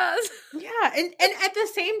work for us. Yeah, and at the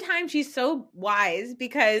same time, she's so wise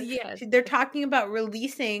because they're talking about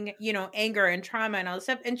releasing, anger and trauma and all this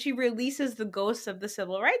stuff, and she releases the ghosts of the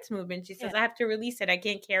civil rights movement. She says, "I have to release it. I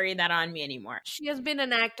can't carry that on me anymore." She has been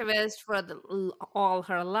an activist for all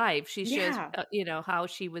her life. She shows, how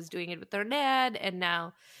she was doing it with her dad, and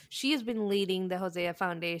now she has been leading the Hosea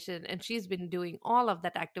Foundation, and she's been doing all of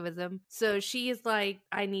that activism. So she is like,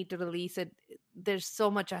 "I need to release it. There's so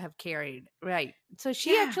much I have carried." Right. So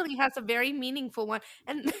she actually has a very meaningful one.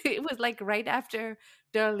 And it was like right after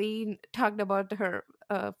Darlene talked about her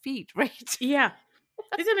feet, right? Yeah.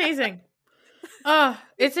 It's amazing. Oh,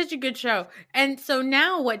 it's such a good show. And so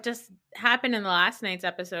now what just happened in the last night's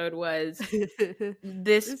episode was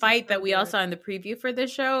this fight that we all saw in the preview for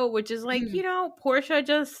this show, which is like,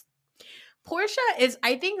 Porsha is,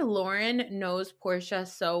 I think Lauren knows Porsha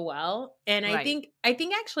so well. And I think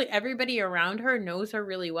actually everybody around her knows her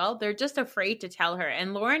really well. They're just afraid to tell her.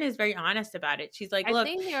 And Lauren is very honest about it. She's like, "Look, I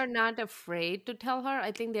think they're not afraid to tell her.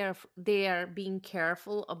 I think they are being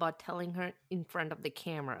careful about telling her in front of the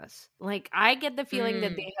cameras. Like, I get the feeling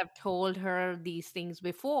that they have told her these things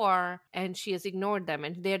before and she has ignored them.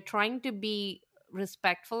 And they're trying to be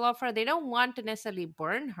respectful of her. They don't want to necessarily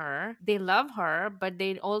burn her. They love her, but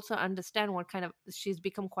they also understand what kind of, she's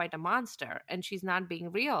become quite a monster and she's not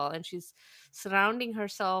being real, and she's surrounding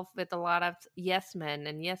herself with a lot of yes men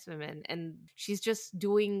and yes women, and she's just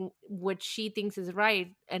doing what she thinks is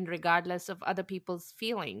right, and regardless of other people's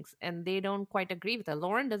feelings, and they don't quite agree with her.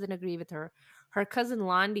 Lauren doesn't agree with her. Her cousin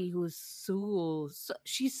Londi, who's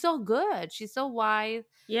she's so good. She's so wise.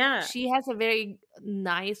 Yeah. She has a very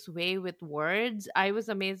nice way with words. I was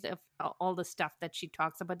amazed at all the stuff that she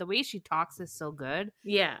talks about. The way she talks is so good.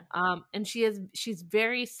 Yeah. And she's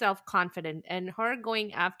very self-confident. And her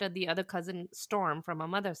going after the other cousin, Storm, from her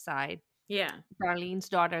mother's side. Yeah. Darlene's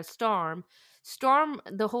daughter, Storm. Storm,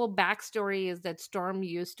 the whole backstory is that Storm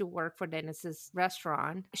used to work for Dennis's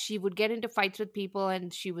restaurant. She would get into fights with people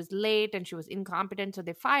and she was late and she was incompetent, so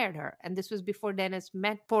they fired her. And this was before Dennis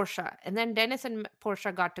met Porsha. And then Dennis and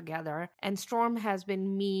Porsha got together, and Storm has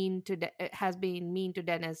been mean to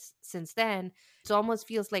Dennis since then. It almost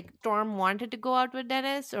feels like Storm wanted to go out with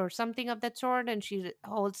Dennis or something of that sort, and she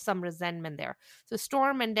holds some resentment there. So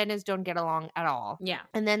Storm and Dennis don't get along at all. Yeah.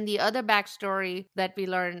 And then the other backstory that we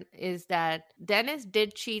learn is that Dennis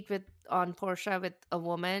did cheat on Porsha with a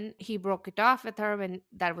woman. He broke it off with her when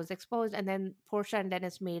that was exposed, and then Porsha and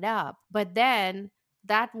Dennis made up. But then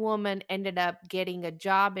that woman ended up getting a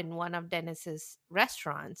job in one of Dennis's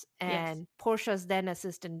restaurants, and Porsha's then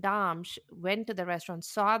assistant Dom went to the restaurant,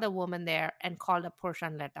 saw the woman there, and called up Porsha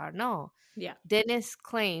and let her know. Yeah. Dennis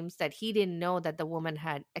claims that he didn't know that the woman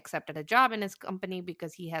had accepted a job in his company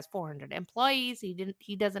because he has 400 employees.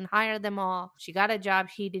 He doesn't hire them all. She got a job.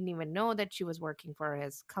 He didn't even know that she was working for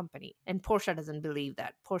his company. And Porsha doesn't believe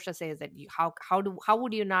that. Porsha says that how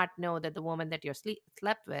would you not know that the woman that you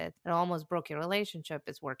slept with and almost broke your relationship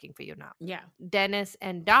is working for you now? Yeah. Dennis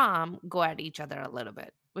and Dom go at each other a little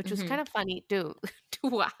bit, which was kind of funny too to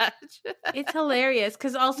watch. It's hilarious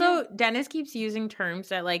because also Dennis keeps using terms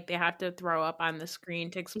that like they have to throw up on the screen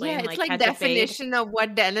to explain. Yeah, it's like definition of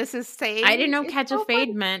what Dennis is saying. I didn't know catch a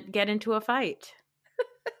fade meant get into a fight.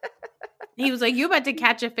 He was like, "You about to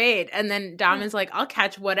catch a fade," and then Dom is like, "I'll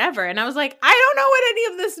catch whatever," and I was like, "I don't know what any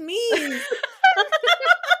of this means."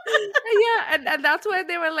 Yeah, and that's why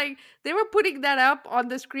they were putting that up on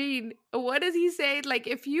the screen. What does he say? Like,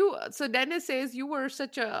 so Dennis says you were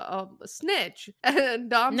such a snitch, and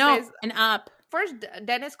Dom says an up. First,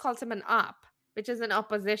 Dennis calls him an up. which is an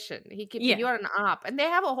opposition. He keeps you're an op. And they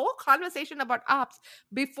have a whole conversation about ops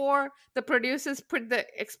before the producers put the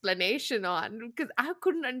explanation on, because I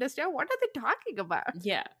couldn't understand what are they talking about.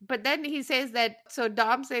 Yeah. But then he says that, so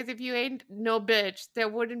Dom says, if you ain't no bitch, there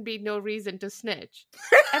wouldn't be no reason to snitch.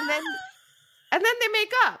 and then they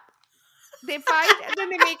make up. They fight and then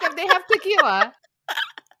they make up. They have tequila.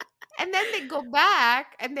 And then they go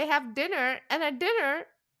back and they have dinner, and at dinner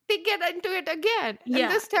they get into it again. Yeah.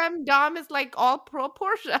 And this time Dom is like all pro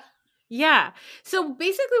Porsha. Yeah. So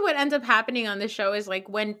basically what ends up happening on the show is like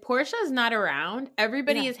when Portia's not around,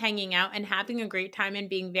 everybody is hanging out and having a great time and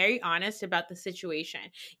being very honest about the situation.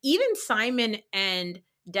 Even Simon and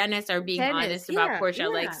Dennis are being honest about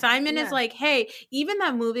Porsha. Like Simon is like, hey, even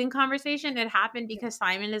that moving conversation, it happened because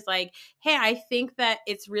Simon is like, hey, I think that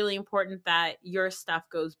it's really important that your stuff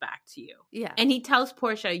goes back to you. Yeah. And he tells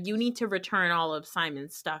Porsha, you need to return all of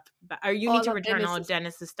Simon's stuff or you need to return all of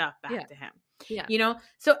Dennis's stuff back to him. Yeah. You know,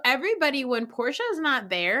 so everybody, when Porsha is not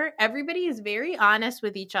there, everybody is very honest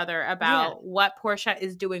with each other about what Porsha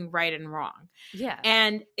is doing right and wrong. Yeah.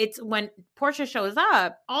 And it's when Porsha shows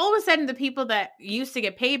up, all of a sudden the people that used to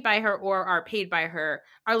get paid by her or are paid by her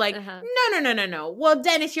are like, no. Well,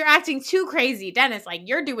 Dennis, you're acting too crazy. Dennis, like,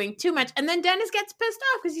 you're doing too much. And then Dennis gets pissed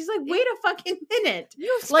off because he's like, wait a fucking minute.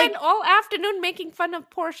 You spent all afternoon making fun of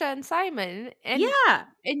Porsha and Simon. And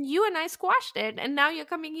and you and I squashed it. And now you're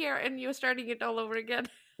coming here and you're starting it all over again.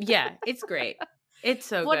 Yeah, it's great. It's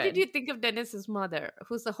so What good. did you think of Dennis's mother,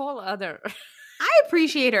 who's a whole other... I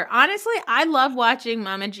appreciate her. Honestly, I love watching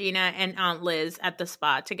Mama Gina and Aunt Liz at the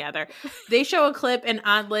spa together. They show a clip and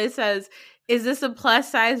Aunt Liz says, is this a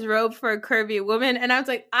plus size robe for a curvy woman? And I was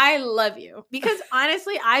like, I love you. Because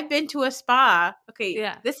honestly, I've been to a spa.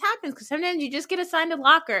 Okay, this happens because sometimes you just get assigned a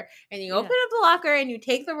locker and you open up the locker and you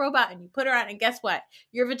take the robe out and you put her on and guess what?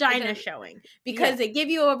 Your vagina is showing. Because they give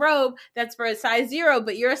you a robe that's for a size 0,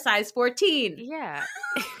 but you're a size 14. Yeah.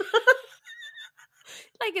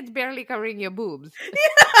 Like it's barely covering your boobs.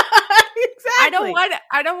 Yeah, exactly.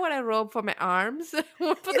 I don't want a robe for my arms, for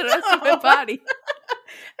the rest of my body.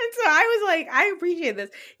 And so I was like, I appreciate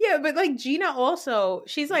this. Yeah, but like Gina also,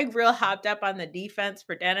 she's like real hopped up on the defense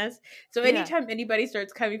for Dennis. So anytime anybody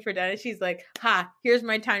starts coming for Dennis, she's like, here's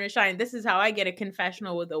my time to shine. This is how I get a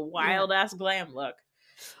confessional with a wild ass glam look.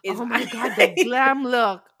 Oh my God, the glam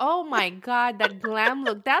look. Oh my God, that glam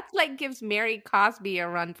look. That's like gives Mary Cosby a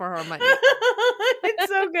run for her money. It's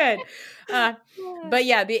so good. But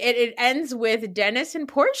yeah, it ends with Dennis and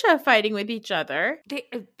Porsha fighting with each other.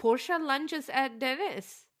 Porsha lunges at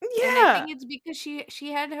Dennis. Yeah. And I think it's because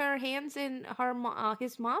she had her hands in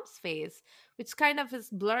his mom's face, which kind of is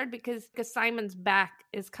blurred because Simon's back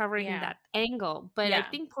is covering that angle. But I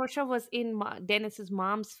think Porsha was in Dennis's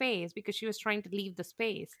mom's face because she was trying to leave the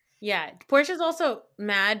space. Yeah. Portia's also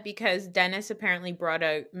mad because Dennis apparently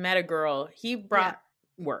met a girl. He brought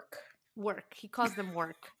work. He calls them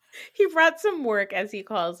work. He brought some work, as he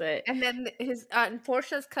calls it. And then his and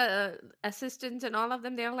Portia's assistants and all of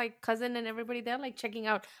them, they're like cousin and everybody, they're like checking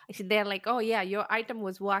out. They're like, oh yeah, your item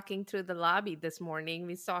was walking through the lobby this morning.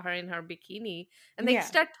 We saw her in her bikini. And they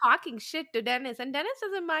start talking shit to Dennis. And Dennis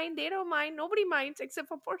doesn't mind. They don't mind. Nobody minds except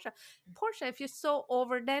for Porsha. Porsha, if you're so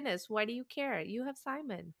over Dennis, why do you care? You have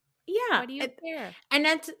Simon. Yeah. Why do you care? And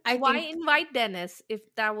that's why invite Dennis if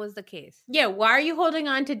that was the case? Yeah, why are you holding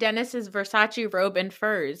on to Dennis's Versace robe and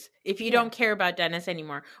furs if you don't care about Dennis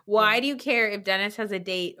anymore? Why do you care if Dennis has a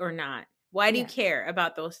date or not? Why do you care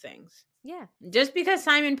about those things? Yeah. Just because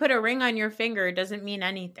Simon put a ring on your finger doesn't mean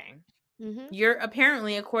anything. Mm-hmm. You're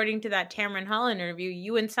apparently, according to that Tamron Hall interview,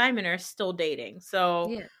 you and Simon are still dating.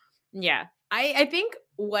 So, yeah. I think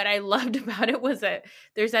what I loved about it was that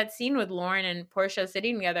there's that scene with Lauren and Porsha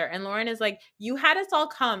sitting together, and Lauren is like, you had us all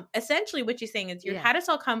come. Essentially what she's saying is you had us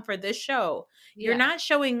all come for this show. You're not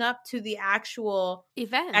showing up to the actual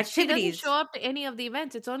events. Activities. She doesn't show up to any of the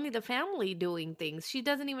events. It's only the family doing things. She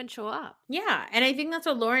doesn't even show up. Yeah. And I think that's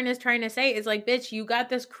what Lauren is trying to say is like, bitch, you got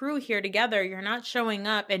this crew here together. You're not showing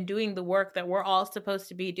up and doing the work that we're all supposed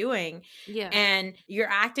to be doing. Yeah. And you're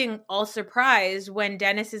acting all surprised when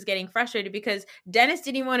Dennis is getting frustrated because Dennis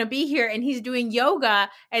didn't want to be here and he's doing yoga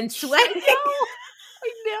and sweating.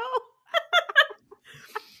 I know.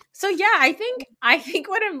 So yeah, I think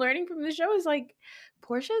what I'm learning from the show is like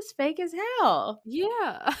Portia's fake as hell.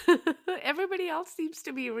 Yeah. Everybody else seems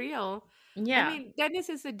to be real. Yeah. I mean, Dennis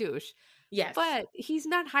is a douche. Yes. But he's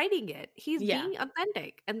not hiding it. He's being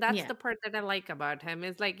authentic. And that's the part that I like about him.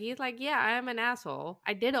 Is like he's like, yeah, I am an asshole.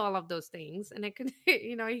 I did all of those things. And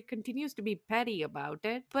he continues to be petty about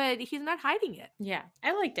it, but he's not hiding it. Yeah.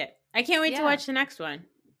 I liked it. I can't wait to watch the next one.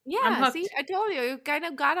 Yeah. See, I told you, kind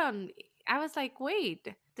of got on. I was like, wait,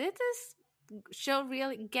 this is show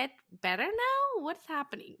really get better now? What's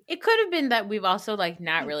happening? It could have been that we've also like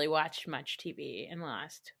not really watched much TV in the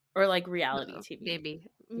last, or like reality TV.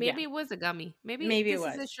 Maybe it was a gummy. Maybe it this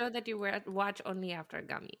was is a show that you watch only after a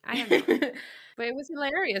gummy. I don't know. But it was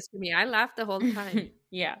hilarious to me. I laughed the whole time.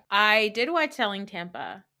 Yeah. I did watch Selling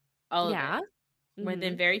Tampa. All of it.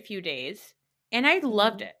 Within Mhm. very few days. And I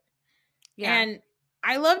loved it. Yeah. And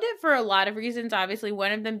I loved it for a lot of reasons. Obviously,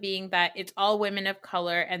 one of them being that it's all women of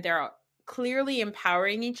color and they're clearly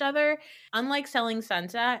empowering each other. Unlike Selling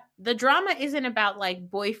Sunset, the drama isn't about like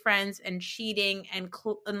boyfriends and cheating and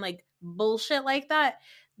like bullshit like that.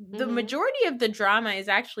 The majority of the drama is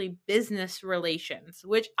actually business relations,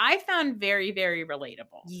 which I found very, very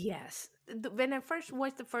relatable. Yes. When I first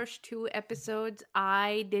watched the first 2 episodes,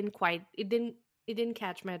 I didn't quite it didn't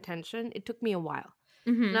catch my attention. It took me a while.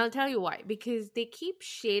 And I'll tell you why. Because they keep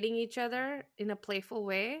shading each other in a playful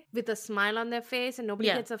way with a smile on their face and nobody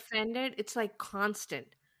gets offended. It's like constant.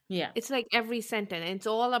 Yeah. It's like every sentence. It's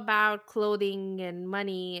all about clothing and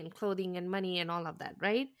money and all of that,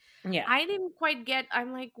 right? Yeah. I didn't quite get,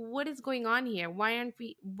 I'm like, what is going on here? Why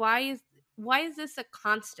is this a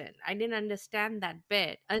constant? I didn't understand that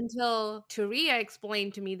bit until Taria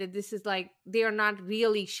explained to me that this is like, they are not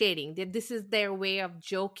really shading, that this is their way of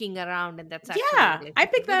joking around, and that's actually I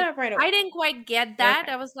picked that up right away. I didn't quite get that.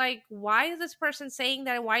 I was like, why is this person saying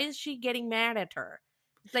that? Why is she getting mad at her?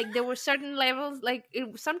 Like there were certain levels, like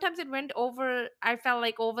sometimes it went over, I felt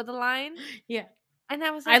like over the line. Yeah. And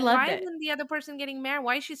I was like, why isn't the other person getting mad?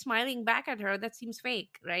 Why is she smiling back at her? That seems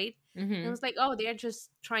fake, right? And I was like, oh, they're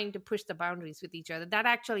just trying to push the boundaries with each other. That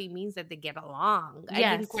actually means that they get along. I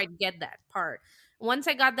didn't quite get that part. Once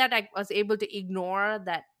I got that, I was able to ignore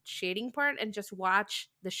that shading part and just watch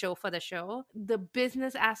the show for the show. The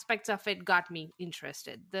business aspects of it got me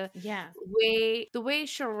interested. The way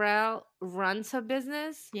Sherelle runs her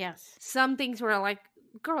business. Yes. Some things were like,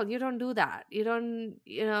 girl, you don't do that.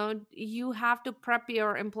 You have to prep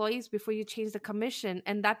your employees before you change the commission,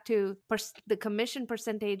 and that to the commission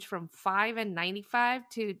percentage from 5 and 95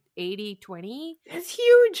 to 80-20. That's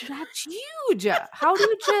huge. That's huge. How do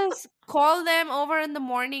you just call them over in the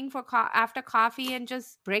morning for after coffee and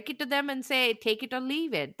just break it to them and say, take it or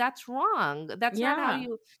leave it? That's wrong. That's not how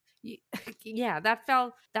you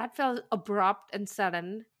that felt abrupt and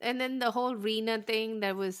sudden. And then the whole Rena thing,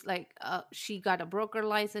 that was like she got a broker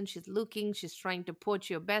license, she's trying to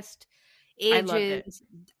poach your best agents.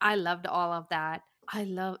 I loved all of that. I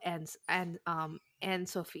love Anne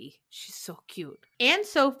Sophie. She's so cute. Anne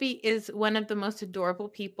Sophie is one of the most adorable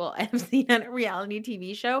people I've seen on a reality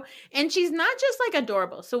TV show. And she's not just like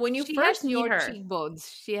adorable. So when you first meet her, cheekbones,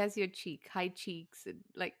 she has your high cheeks, and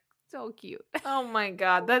like, so cute. Oh my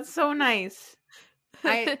God, that's so nice.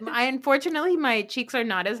 I unfortunately, my cheeks are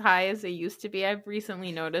not as high as they used to be. I've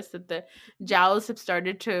recently noticed that the jowls have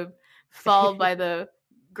started to fall by the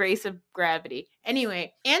grace of gravity.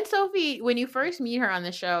 Anyway, Anne Sophie, when you first meet her on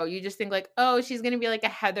the show, you just think like, oh, she's going to be like a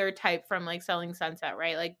Heather type from like Selling Sunset,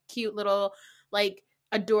 right? Like cute little, like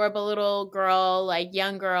adorable little girl, like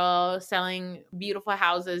young girl selling beautiful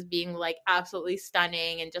houses, being like absolutely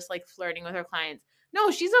stunning and just like flirting with her clients. No,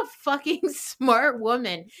 she's a fucking smart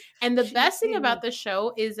woman. And the best thing about the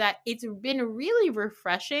show is that it's been really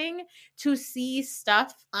refreshing to see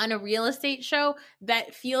stuff on a real estate show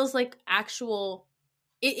that feels like actual.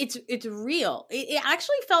 It's real. It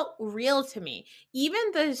actually felt real to me. Even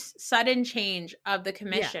the sudden change of the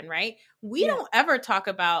commission, right? We don't ever talk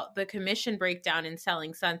about the commission breakdown in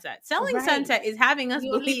Selling Sunset. Selling Sunset is having us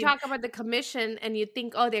believe. You talk about the commission and you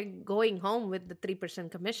think, oh, they're going home with the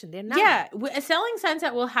 3% commission. They're not. Yeah. Selling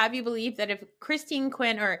Sunset will have you believe that if Christine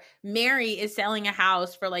Quinn or Mary is selling a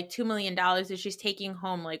house for like $2 million, that she's taking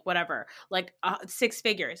home like whatever, like 6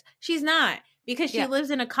 figures. She's not. Because she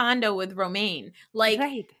lives in a condo with Romaine. Like,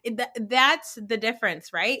 that's the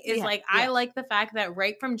difference, right? I like the fact that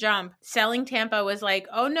right from jump, Selling Tampa was like,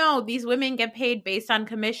 oh no, these women get paid based on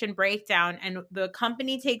commission breakdown. And the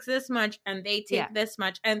company takes this much and they take this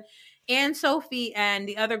much. And Anne Sophie and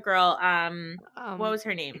the other girl, what was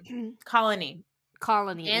her name? Colony.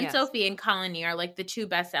 Anne Sophie and Colony are like the 2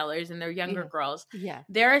 bestsellers, and they're younger girls. Yeah.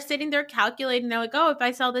 They're sitting there calculating. They're like, oh, if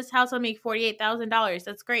I sell this house, I'll make $48,000.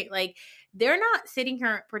 That's great. Like, they're not sitting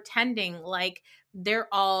here pretending like they're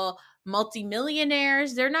all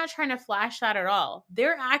multimillionaires. They're not trying to flash that at all.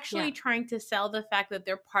 They're actually trying to sell the fact that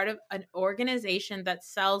they're part of an organization that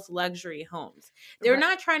sells luxury homes. They're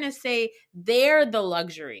not trying to say they're the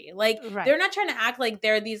luxury. Like, they're not trying to act like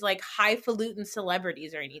they're these like highfalutin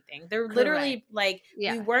celebrities or anything. They're literally like,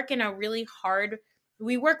 we work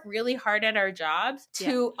really hard at our jobs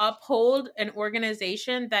to uphold an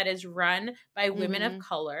organization that is run by women of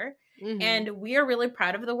color. Mm-hmm. And we are really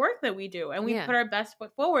proud of the work that we do. And we put our best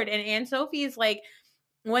foot forward. And Anne Sophie is like,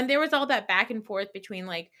 when there was all that back and forth between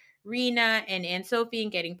like Rena and Anne Sophie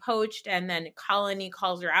and getting poached, and then Colony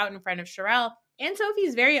calls her out in front of Sherelle, Anne Sophie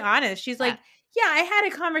is very honest. She's like, yeah, I had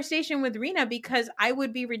a conversation with Rena because I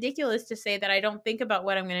would be ridiculous to say that I don't think about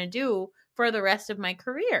what I'm going to do for the rest of my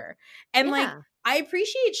career. And like, I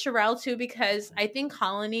appreciate Sherelle too, because I think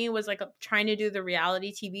Colony was like trying to do the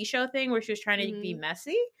reality TV show thing where she was trying to be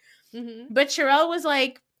messy. Mm-hmm. But Sherelle was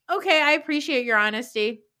like, okay, I appreciate your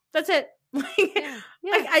honesty. That's it.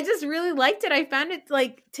 Like, I just really liked it. I found it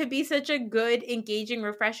like to be such a good, engaging,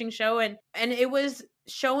 refreshing show. And it was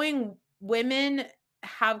showing women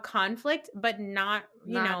have conflict, but not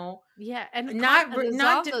and not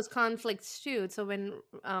resolve those conflicts too. So when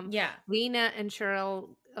Rena and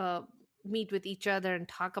Cheryl meet with each other and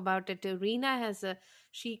talk about it too. Rena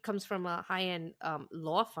she comes from a high-end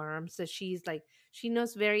law firm, so she's like, she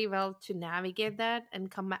knows very well to navigate that and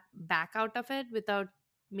come back out of it without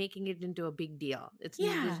making it into a big deal.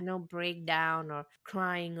 There's no breakdown or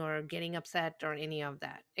crying or getting upset or any of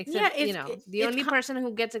that. Except, the only person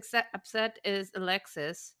who gets upset is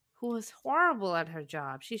Alexis, who was horrible at her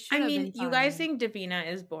job. She should have been you guys think Davina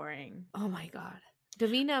is boring. Oh my God.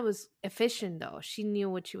 Davina was efficient though. She knew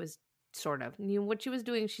what she was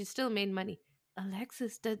doing. She still made money.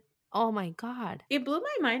 Alexis did. Oh my God. It blew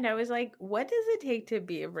my mind. I was like, what does it take to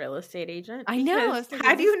be a real estate agent? I know. Because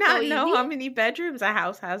how do you not know how many bedrooms a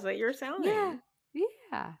house has that you're selling?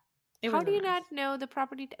 Yeah. How do you not know the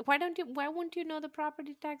property? Why won't you know the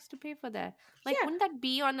property tax to pay for that? Like, wouldn't that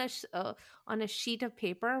be on a sheet of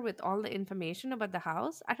paper with all the information about the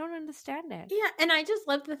house? I don't understand it. Yeah, and I just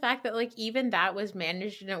love the fact that like even that was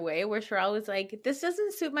managed in a way where Sherelle was like, "This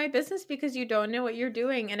doesn't suit my business because you don't know what you're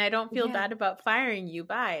doing, and I don't feel bad about firing you."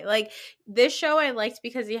 Bye. Like this show I liked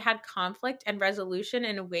because it had conflict and resolution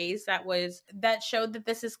in ways that showed that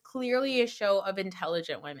this is clearly a show of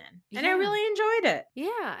intelligent women, and I really enjoyed it.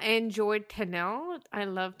 Yeah, I enjoyed Tanel. I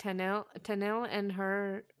love Tanel and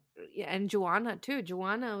her, and Joanna too.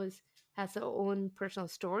 Joanna has her own personal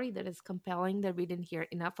story that is compelling that we didn't hear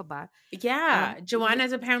enough about. Yeah, Joanna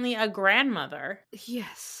is apparently a grandmother.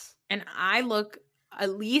 Yes, and I look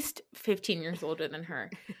at least 15 years older than her.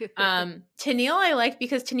 Tennille I liked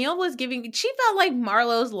because Tennille she felt like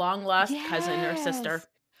Marlo's long lost cousin or sister.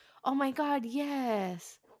 Oh my God,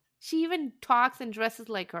 yes. She even talks and dresses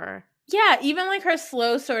like her. Yeah, even like her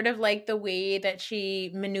slow sort of like the way that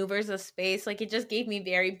she maneuvers a space, like it just gave me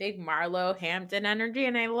very big Marlo Hampton energy,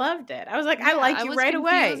 and I loved it. I was like, I like you right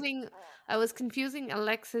away. I was confusing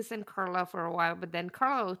Alexis and Carla for a while, but then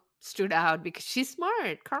Carla stood out because she's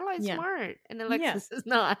smart. Carla is smart, and Alexis is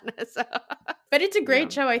not. So. But it's a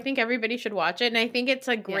great show. I think everybody should watch it. And I think it's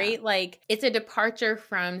a great, it's a departure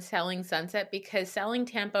from Selling Sunset because Selling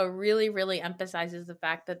Tampa really, really emphasizes the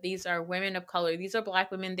fact that these are women of color. These are Black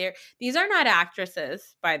women. These are not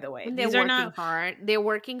actresses, by the way. They're working hard. They're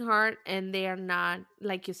working hard, and they are not,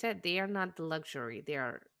 like you said, they are not the luxury. They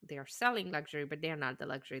are selling luxury, but they are not the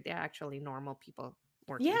luxury. They're actually normal people.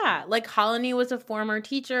 Yeah, like Colony was a former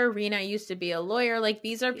teacher. Rena used to be a lawyer. Like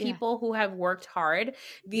these are people who have worked hard.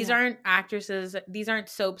 These aren't actresses. These aren't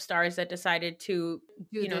soap stars that decided to,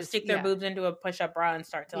 stick their boobs into a push-up bra and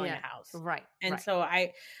start selling a house. Right. And so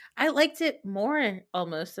I liked it more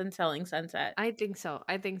almost than Selling Sunset. I think so.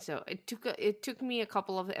 It took me a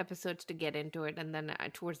couple of episodes to get into it, and then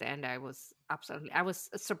towards the end, I was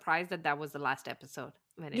surprised that was the last episode.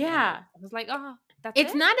 When it ended. I was like, oh.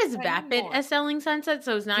 It's not as vapid as Selling Sunset,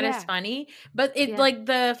 so it's not as funny. But like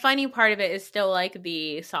the funny part of it is still like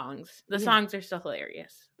the songs. The songs are still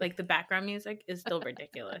hilarious. Like the background music is still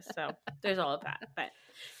ridiculous. So there's all of that. But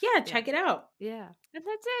check it out. Yeah. And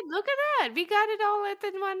that's it. Look at that. We got it all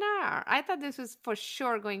within 1 hour. I thought this was for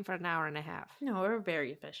sure going for an hour and a half. No, we're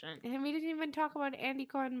very efficient. And we didn't even talk about Andy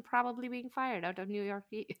Cohen probably being fired out of New York.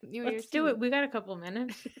 Let's do it. We got a couple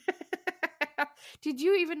minutes. Did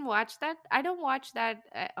you even watch that? I don't watch that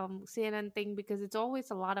CNN thing because it's always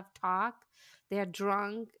a lot of talk. They're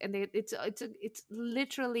drunk, and it's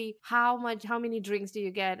literally how many drinks do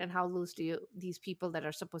you get, and how loose do these people that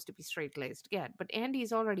are supposed to be straight laced get? But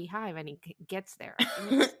Andy's already high when he gets there.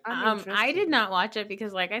 I did not watch it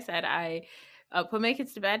because, like I said, I put my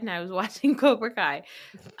kids to bed and I was watching Cobra Kai.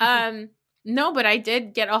 No, but I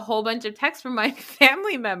did get a whole bunch of texts from my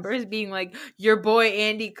family members being like, your boy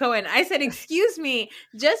Andy Cohen. I said, excuse me,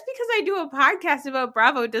 just because I do a podcast about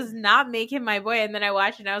Bravo does not make him my boy. And then I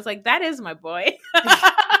watched it and I was like, that is my boy.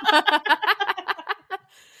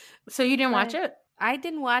 So you didn't watch it? I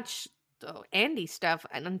didn't watch Andy stuff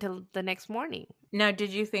until the next morning. Now, do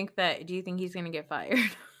you think he's going to get fired?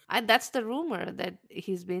 That's the rumor that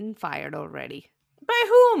he's been fired already. By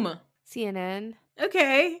whom? CNN.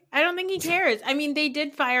 Okay. I don't think he cares. I mean, they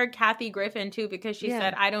did fire Kathy Griffin, too, because she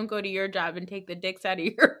said, I don't go to your job and take the dicks out of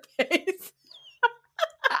your face.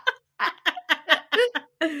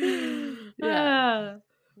 Yeah.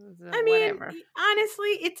 I mean, honestly,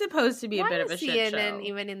 it's supposed to be a bit of a shit show. CNN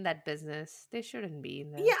even in that business? They shouldn't be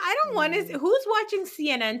in that. Yeah, I don't want to. Who's watching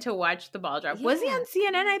CNN to watch the ball drop? Yeah. Was he on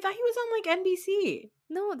CNN? I thought he was on like NBC.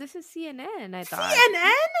 No, this is CNN. I thought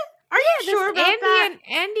CNN. Are you sure about that?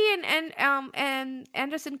 Andy and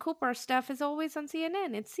Anderson Cooper stuff is always on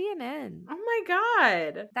CNN. It's CNN. Oh my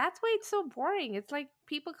god, that's why it's so boring. It's like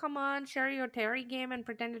people come on Sherry O'Terry game and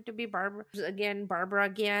pretended to be Barbara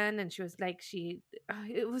again, and she was like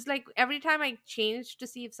it was like every time I changed to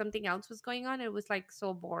see if something else was going on, it was like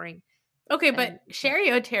so boring. Okay, but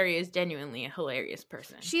Sherry O'Terry is genuinely a hilarious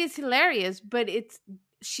person. She is hilarious, but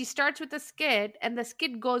she starts with a skit, and the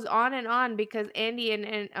skit goes on and on because Andy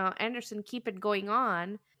and Anderson keep it going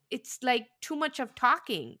on. It's like too much of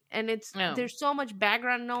talking, and there's so much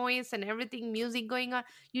background noise and everything, music going on.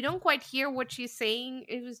 You don't quite hear what she's saying.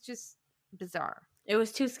 It was just bizarre. It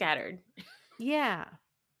was too scattered. Yeah.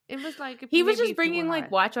 It was like he was just bringing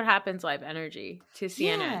like Watch What Happens Live energy to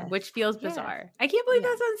CNN, which feels bizarre. I can't believe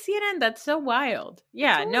that's on CNN. That's so wild.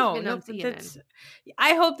 Yeah, no.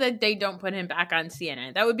 I hope that they don't put him back on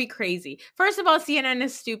CNN. That would be crazy. First of all, CNN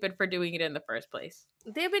is stupid for doing it in the first place.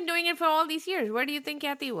 They've been doing it for all these years. Where do you think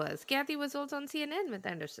Kathy was? Kathy was also on CNN with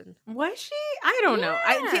Anderson. Was she? I don't know.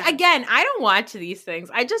 I don't watch these things.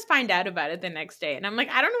 I just find out about it the next day. And I'm like,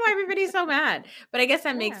 I don't know why everybody's so mad. But I guess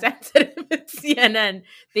that makes sense that if it's CNN,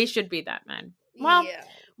 they should be that mad.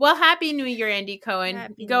 Well, Happy New Year, Andy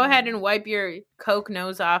Cohen. Go ahead and wipe your Coke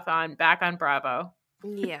nose off back on Bravo.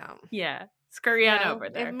 Yeah. Yeah. Scurry on over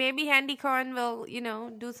there. Maybe Andy Cohen will,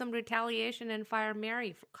 do some retaliation and fire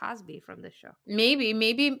Mary Cosby from the show.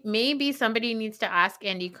 Maybe somebody needs to ask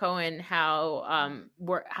Andy Cohen how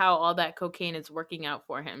all that cocaine is working out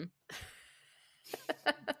for him.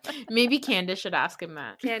 Maybe Candace should ask him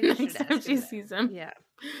that. Candace should ask him she sees him. Yeah.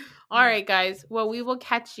 All right, guys. Well, we will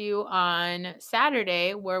catch you on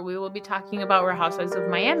Saturday, where we will be talking about Real Housewives of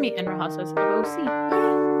Miami and Real Housewives of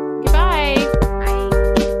OC. Goodbye.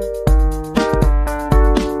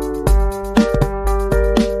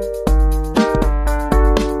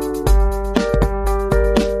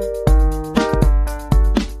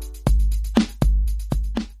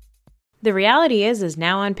 The Reality is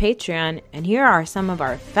now on Patreon, and here are some of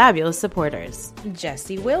our fabulous supporters.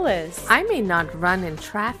 Jesse Willis. I may not run in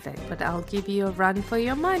traffic, but I'll give you a run for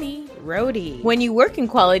your money. Rhodey. When you work in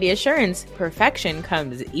quality assurance, perfection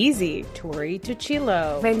comes easy. Tori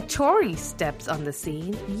Tuchilo. When Tori steps on the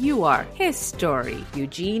scene, you are his story.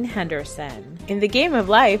 Eugene Henderson. In the game of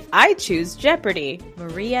life, I choose Jeopardy!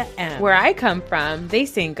 Maria M. Where I come from, they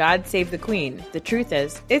sing God Save the Queen. The truth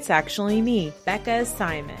is, it's actually me. Becca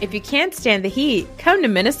Simon. If you can't stand the heat, come to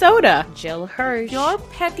Minnesota. Jill Hirsch. Your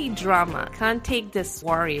petty drama can't take this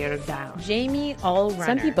warrior down. Jamie Allrunner.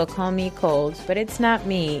 Some people call me cold, but it's not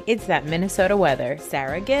me. It's that Minnesota weather.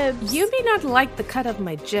 Sarah Gibbs. You may not like the cut of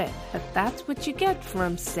my jet, but that's what you get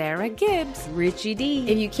from Sarah Gibbs. Richie D.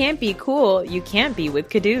 If you can't be cool, you can't be with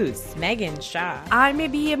Caduce. Megan Shaw. I may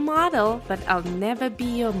be a model, but I'll never be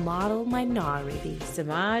your model minority.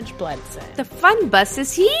 Samaj Bledson. The fun bus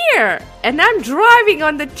is here, and I'm driving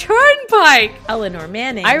on the turnpike. Eleanor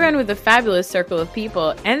Manning. I run with a fabulous circle of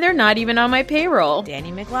people, and they're not even on my payroll.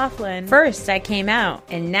 Danny McLaughlin. First, I came out,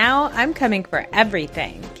 and now I'm coming for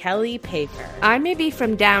everything. Kelly Pafer. I may be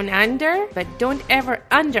from down under, but don't ever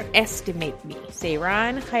underestimate me.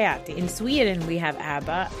 Seyran Hayati. In Sweden, we have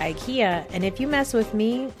ABBA, IKEA, and if you mess with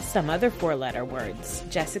me, some other four-letter words.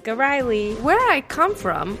 Jessica Riley. Where I come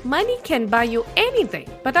from, money can buy you anything,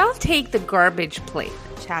 but I'll take the garbage plate.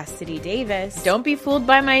 Chastity Davis. Don't be fooled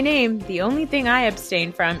by my name. The only thing I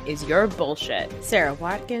abstain from is your bullshit. Sarah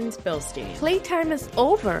Watkins Bilstein. Playtime is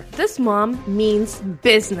over. This mom means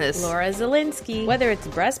business. Laura Zielinski. Whether it's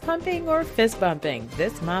breast pumping or fist bumping,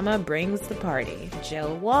 this mama brings the party.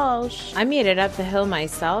 Jill Walsh. I made it up the hill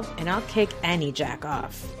myself, and I'll kick any jack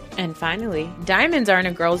off. And finally, diamonds aren't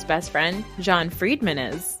a girl's best friend. John Friedman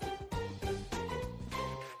is.